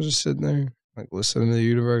 I was just sitting there, like, listening to the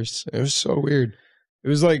universe. It was so weird. It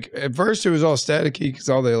was like, at first it was all staticky because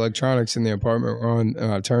all the electronics in the apartment were on,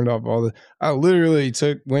 and I turned off all the, I literally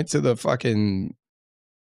went to the fucking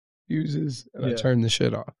fuses and I Yeah. turned the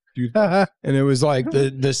shit off. And it was like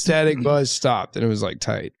the static buzz stopped and it was like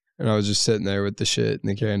tight. And I was just sitting there with the shit and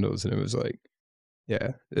the candles and it was like,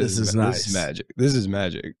 yeah, This is This nice. is magic. This is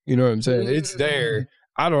magic. You know what I'm saying? It's there.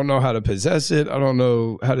 I don't know how to possess it. I don't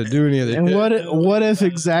know how to do any of the And shit. what if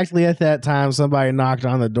exactly at that time somebody knocked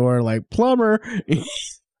on the door like plumber?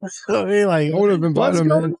 I mean, like, I would have invited what's him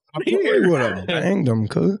going in. on I here? would have banged him,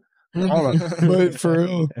 cuz. But for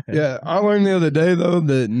real, yeah, I learned the other day though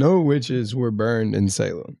that no witches were burned in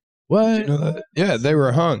Salem. What? Did you know that? Yeah, they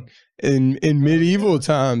were hung. In medieval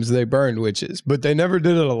times, they burned witches, but they never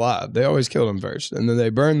did it alive. They always killed them first, and then they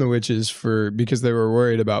burned the witches because they were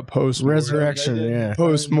worried about Resurrection, yeah.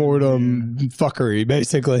 post-mortem fuckery,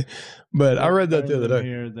 basically. But I read that the other day.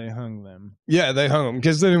 Here, they hung them. Yeah, they hung them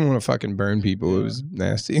because they didn't want to fucking burn people. It was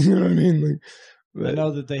nasty. You know what I mean? Like, I but-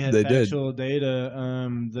 know that they had they did. factual data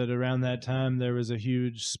that around that time there was a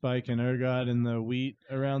huge spike in ergot in the wheat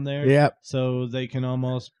around there. Yep. So they can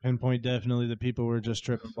almost pinpoint definitely that people were just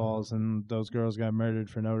tripping balls and those girls got murdered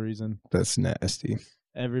for no reason. That's nasty.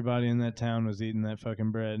 Everybody in that town was eating that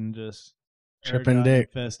fucking bread and just Tripping ergot dick.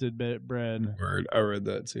 infested bread. Word. I read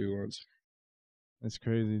that too once. That's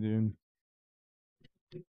crazy, dude.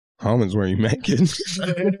 Almonds where you make it.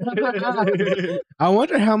 I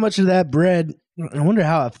wonder how much of that bread. I wonder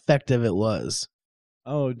how effective it was.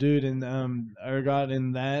 Oh, dude, and ergot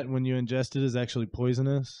in that when you ingest it is actually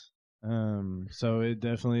poisonous. So it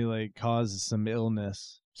definitely like causes some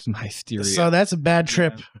illness. Some hysteria. So that's a bad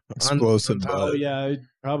trip. Explosive on top Oh bud. yeah, it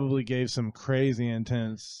probably gave some crazy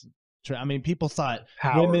intense. I mean, people thought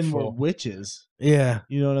women were Powerful. witches. Yeah.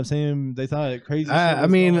 You know what I'm saying? They thought crazy. shit I was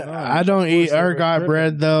mean, going on. I don't Of eat course they were ergot tripping.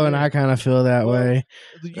 bread though, and I kind of feel that Well, way.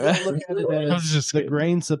 You gotta look at it I was as just the kidding.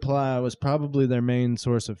 grain supply was probably their main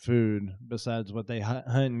source of food, besides what they hunt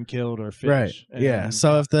and killed or fish. Right. Yeah. And-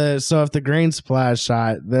 So if the grain supply is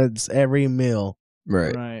shot, that's every meal.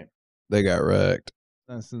 Right. right, They got wrecked.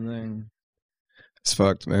 that's the thing. It's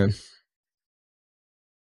fucked, man.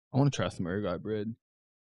 I want to try some ergot bread.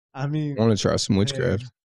 I mean, I want to try some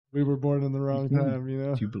witchcraft. we were born in the wrong time, you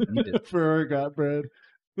know. If you believe it. For ergot bread.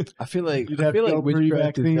 I feel like You'd have to go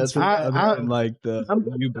witchcraft is pre-vaccines that's for that. other than like the I'm-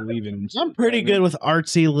 you believe in. I'm pretty good with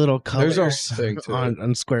artsy little There's a whole colors thing to on, it.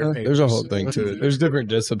 on square paper. There's a whole thing to it. There's different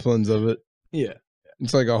disciplines of it. Yeah.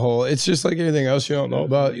 It's like a whole. It's just like anything else you don't know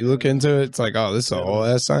about. You look into it. It's like, oh, this is a whole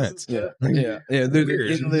ass science. Yeah. Like, Yeah.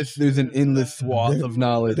 There's an endless swath of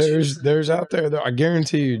knowledge. There's out there. I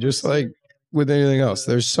guarantee you, just like with anything else,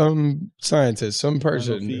 there's some scientist, some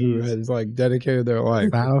person who has like dedicated their life.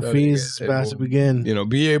 Battle fees It about to will, begin. You know,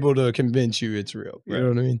 be able to convince you it's real. You know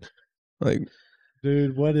what I mean? Like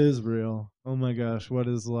Dude, what is real? Oh my gosh, what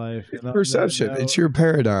is life? And on that perception. note- It's your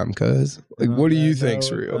paradigm, cuz. Like, on what do you that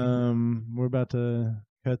think's note, real? We're about to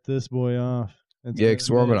cut this boy off. It's Yeah, been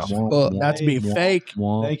 'cause we're gonna nice. fuck. That's be fake.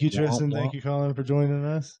 Thank you, Tristan. Thank you, Colin, for joining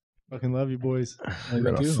us. Fucking love you, boys. We're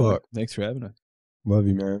gonna fuck. Thanks for having us. Love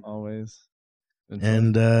you, man. Always.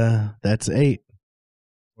 And that's 8.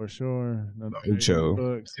 For sure. No Ocho.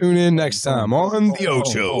 books. Tune in next time on the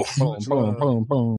Ocho. Much love.